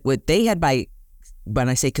what they had when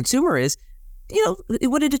I say consumer is,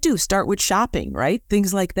 what did it do? Start with shopping, right?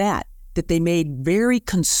 Things like that they made very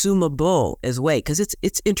consumable as way, because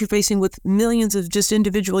it's interfacing with millions of just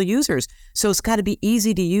individual users. So it's got to be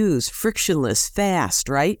easy to use, frictionless, fast,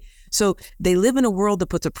 right? So they live in a world that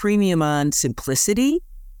puts a premium on simplicity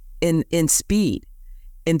and speed.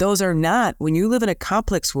 And those are not, when you live in a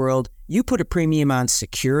complex world, you put a premium on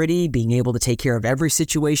security, being able to take care of every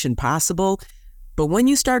situation possible. But when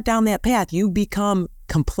you start down that path, you become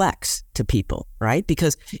complex to people, right?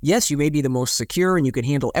 Because yes, you may be the most secure and you can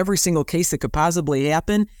handle every single case that could possibly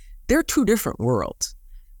happen. They're two different worlds.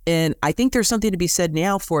 And I think there's something to be said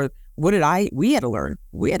now for we had to learn.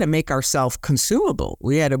 We had to make ourselves consumable.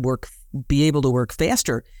 We had to be able to work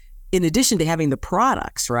faster in addition to having the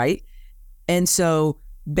products, right? And so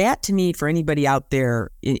that, to me, for anybody out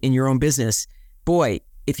there in your own business, boy,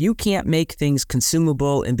 if you can't make things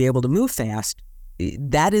consumable and be able to move fast,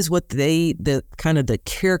 that is what the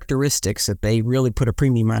characteristics that they really put a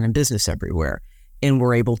premium on in business everywhere and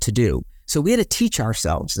were able to do. So we had to teach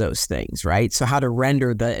ourselves those things, right? So how to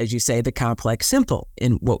render as you say, the complex simple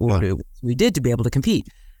in what we did to be able to compete.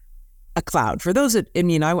 A cloud. For those that,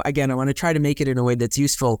 I want to try to make it in a way that's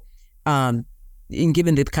useful. And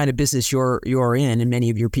given the kind of business you're in and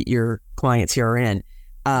many of your clients here are in,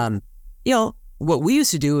 what we used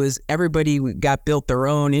to do is everybody got built their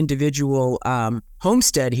own individual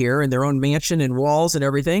homestead here and their own mansion and walls and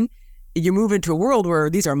everything. You move into a world where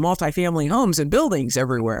these are multifamily homes and buildings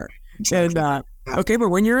everywhere. And but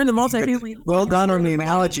when you're in the multifamily, well done on the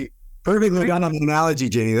analogy. Perfectly done on the analogy,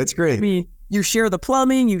 Ginni. That's great. You share the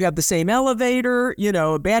plumbing. You have the same elevator.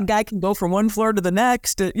 A bad guy can go from one floor to the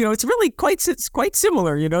next. It's really quite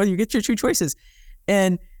similar. You get your two choices,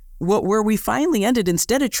 and where we finally ended,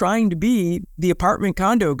 instead of trying to be the apartment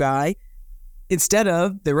condo guy, instead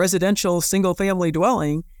of the residential single family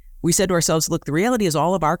dwelling, we said to ourselves, look, the reality is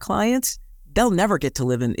all of our clients, they'll never get to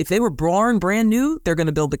live in. If they were born brand new, they're going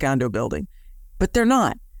to build the condo building, but they're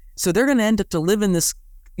not. So they're going to end up to live in this,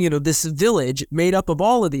 this village made up of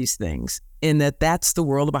all of these things. And that's the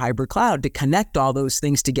world of a hybrid cloud, to connect all those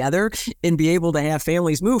things together and be able to have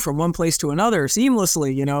families move from one place to another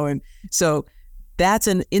seamlessly, and so that's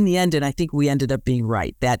in the end, and I think we ended up being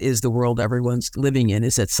right. That is the world everyone's living in,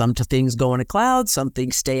 is that some things go in a cloud, some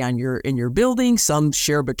things stay in your building, some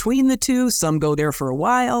share between the two, some go there for a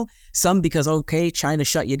while, some because, China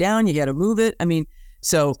shut you down, you got to move it.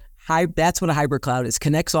 So that's what a hybrid cloud is,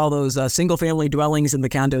 connects all those single family dwellings and the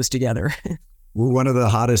condos together. We're one of the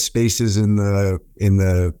hottest spaces in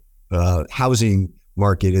the housing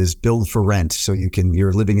market is build for rent. So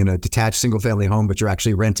you're living in a detached single family home, but you're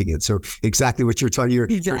actually renting it. So exactly what you're talking,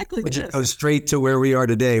 goes straight to where we are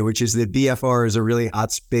today, which is that BFR is a really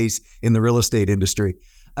hot space in the real estate industry.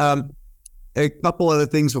 A couple other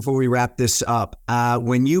things before we wrap this up.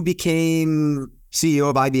 When you became CEO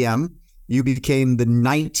of IBM, you became the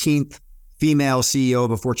 19th female CEO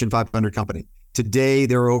of a Fortune 500 company. Today,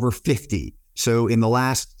 there are over 50. So in the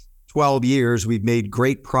last 12 years, we've made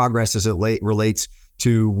great progress as it relates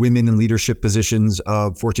to women in leadership positions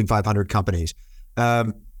of Fortune 500 companies.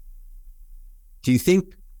 Do you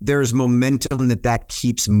think there's momentum that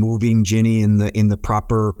keeps moving, Ginni, in the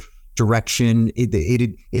proper direction?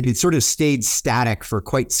 It had sort of stayed static for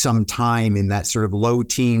quite some time in that sort of low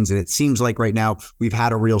teens, and it seems like right now we've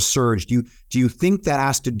had a real surge. Do you think that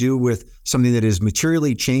has to do with something that is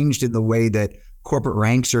materially changed in the way that corporate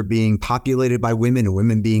ranks are being populated by women and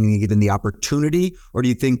women being given the opportunity? Or do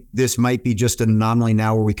you think this might be just an anomaly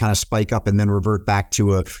now where we kind of spike up and then revert back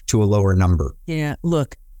to a lower number? Yeah,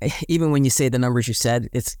 look, even when you say the numbers you said,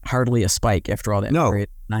 it's hardly a spike after all that. No. Period.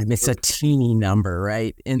 It's a teeny number,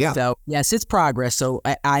 right? And so, yes, it's progress. So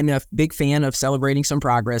I'm a big fan of celebrating some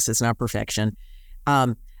progress. It's not perfection.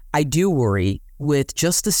 I do worry with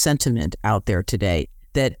just the sentiment out there today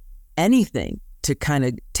that anything to kind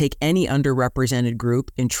of take any underrepresented group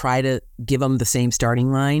and try to give them the same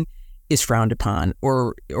starting line is frowned upon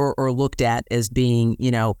or looked at as being,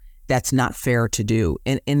 that's not fair to do.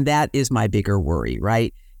 And that is my bigger worry,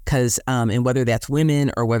 right? Because, and whether that's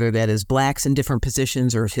women or whether that is Blacks in different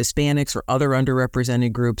positions or Hispanics or other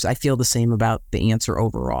underrepresented groups, I feel the same about the answer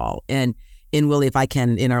overall. And Willie, if I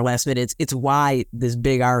can, in our last minute, it's why this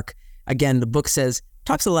big arc, again, the book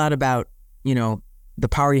talks a lot about, the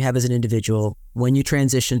power you have as an individual when you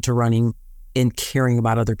transition to running and caring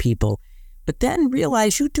about other people, but then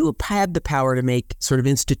realize you do have the power to make sort of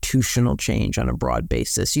institutional change on a broad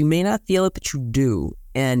basis. You may not feel it, but you do.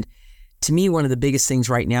 And to me, one of the biggest things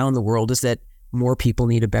right now in the world is that more people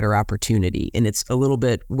need a better opportunity. And it's a little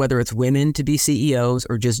bit, whether it's women to be CEOs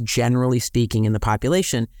or just generally speaking in the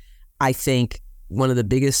population, I think one of the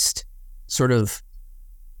biggest sort of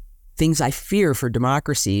things I fear for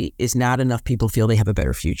democracy is not enough people feel they have a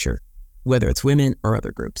better future, whether it's women or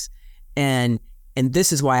other groups. And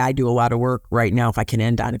this is why I do a lot of work right now,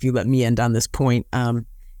 if you let me end on this point,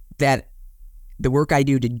 that the work I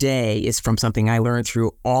do today is from something I learned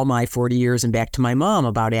through all my 40 years and back to my mom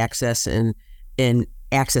about access and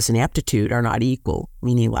access and aptitude are not equal,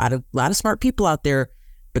 meaning a lot of smart people out there,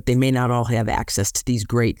 but they may not all have access to these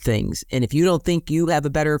great things. And if you don't think you have a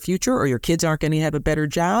better future or your kids aren't going to have a better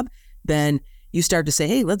job, then you start to say,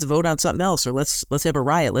 hey, let's vote on something else, or let's have a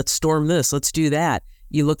riot, let's storm this, let's do that.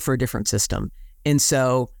 You look for a different system. And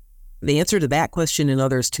so the answer to that question and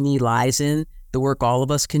others to me lies in the work all of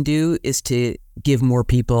us can do is to give more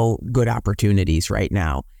people good opportunities right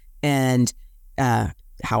now. And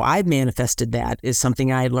how I've manifested that is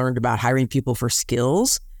something I learned about hiring people for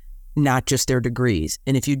skills, not just their degrees.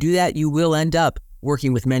 And if you do that, you will end up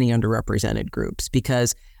working with many underrepresented groups,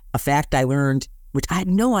 because a fact I learned, which I had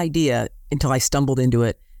no idea until I stumbled into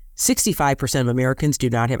it, 65% of Americans do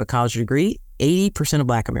not have a college degree. 80% of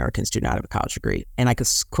Black Americans do not have a college degree. And I could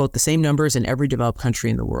quote the same numbers in every developed country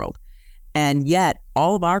in the world. And yet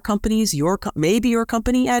all of our companies, maybe your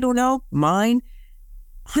company, I don't know, mine,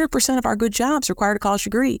 100% of our good jobs require a college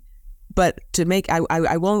degree. But we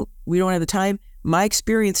don't have the time. My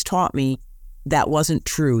experience taught me that wasn't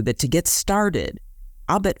true, that to get started,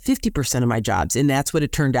 I'll bet 50% of my jobs, and that's what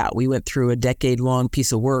it turned out. We went through a decade-long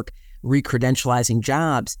piece of work recredentializing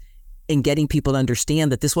jobs and getting people to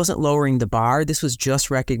understand that this wasn't lowering the bar. This was just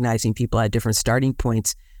recognizing people at different starting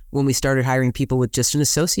points. When we started hiring people with just an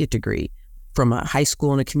associate degree from a high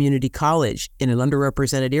school and a community college in an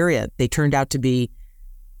underrepresented area, they turned out to be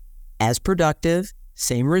as productive,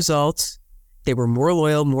 same results. They were more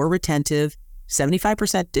loyal, more retentive.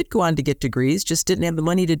 75% did go on to get degrees, just didn't have the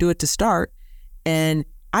money to do it to start. And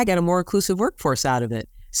I got a more inclusive workforce out of it.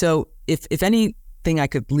 So if anything I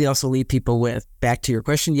could also leave people with, back to your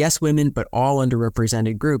question, yes, women, but all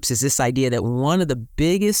underrepresented groups, is this idea that one of the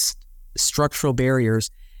biggest structural barriers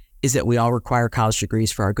is that we all require college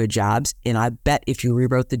degrees for our good jobs. And I bet if you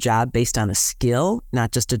rewrote the job based on a skill,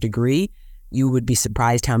 not just a degree, you would be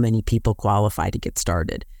surprised how many people qualify to get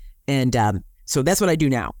started. And so that's what I do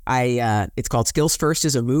now. It's called Skills First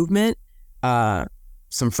is a movement.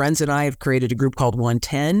 Some friends and I have created a group called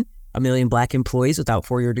OneTen, 1 million Black employees without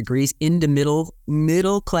 4-year degrees into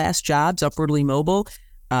middle class jobs, upwardly mobile,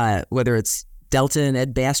 whether it's Delta and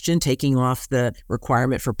Ed Bastian taking off the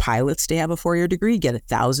requirement for pilots to have a 4-year degree, get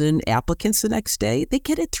 1,000 applicants the next day. They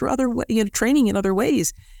get it through other training in other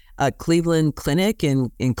ways. Cleveland Clinic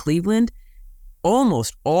in Cleveland,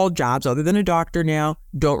 almost all jobs other than a doctor now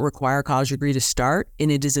don't require a college degree to start. And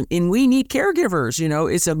we need caregivers.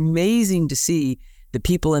 It's amazing to see the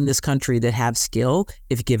people in this country that have skill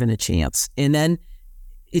if given a chance. And then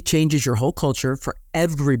it changes your whole culture for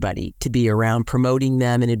everybody to be around promoting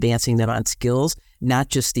them and advancing them on skills, not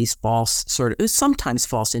just these sometimes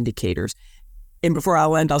false indicators. And before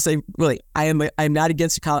I'll end, I'll say, really, I'm not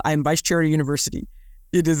against college. I am vice chair at a university.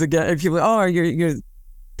 It is, again, if people, you're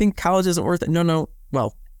think college isn't worth it. No.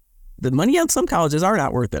 Well, the money on some colleges are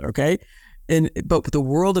not worth it. Okay. But the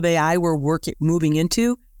world of AI moving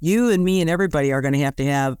into, you and me and everybody are going to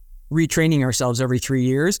have retraining ourselves every 3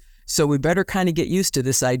 years. So we better kind of get used to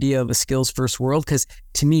this idea of a skills first world, because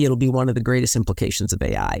to me, it'll be one of the greatest implications of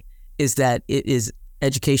AI is that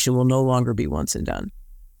education will no longer be once and done.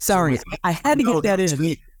 Sorry, I had to get that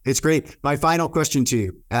in. It's great. My final question to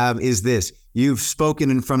you is this. You've spoken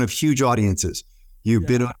in front of huge audiences. You've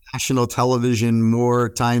been on national television more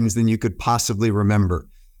times than you could possibly remember.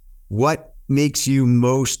 What makes you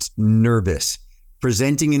most nervous?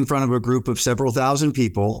 Presenting in front of a group of several thousand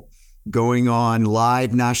people, going on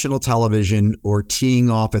live national television, or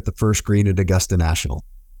teeing off at the first green at Augusta National?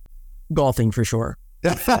 Golfing for sure.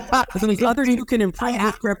 Others you can improve. I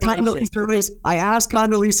asked Condoleezza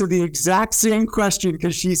the exact same question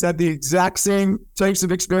because she's had the exact same types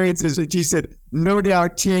of experiences, and she said, no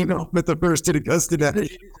doubt, teeing off at the first at Augusta National.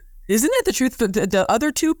 Isn't it the truth? The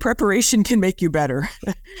other two, preparation can make you better.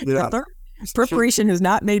 Yeah. Preparation has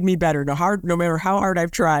not made me better, no matter how hard I've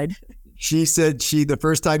tried. She said the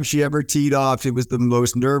first time she ever teed off, it was the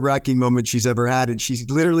most nerve-wracking moment she's ever had. And she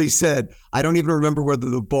literally said, I don't even remember where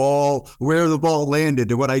the ball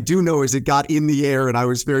landed. And what I do know is it got in the air, and I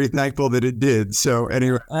was very thankful that it did. So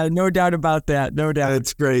anyway. No doubt about that. No doubt.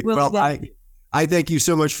 That's great. Well, I thank you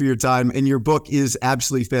so much for your time. And your book is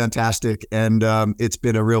absolutely fantastic. And it's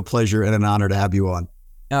been a real pleasure and an honor to have you on.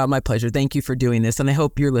 My pleasure. Thank you for doing this. And I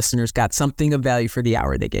hope your listeners got something of value for the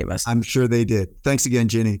hour they gave us. I'm sure they did. Thanks again,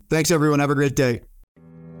 Ginni. Thanks, everyone. Have a great day.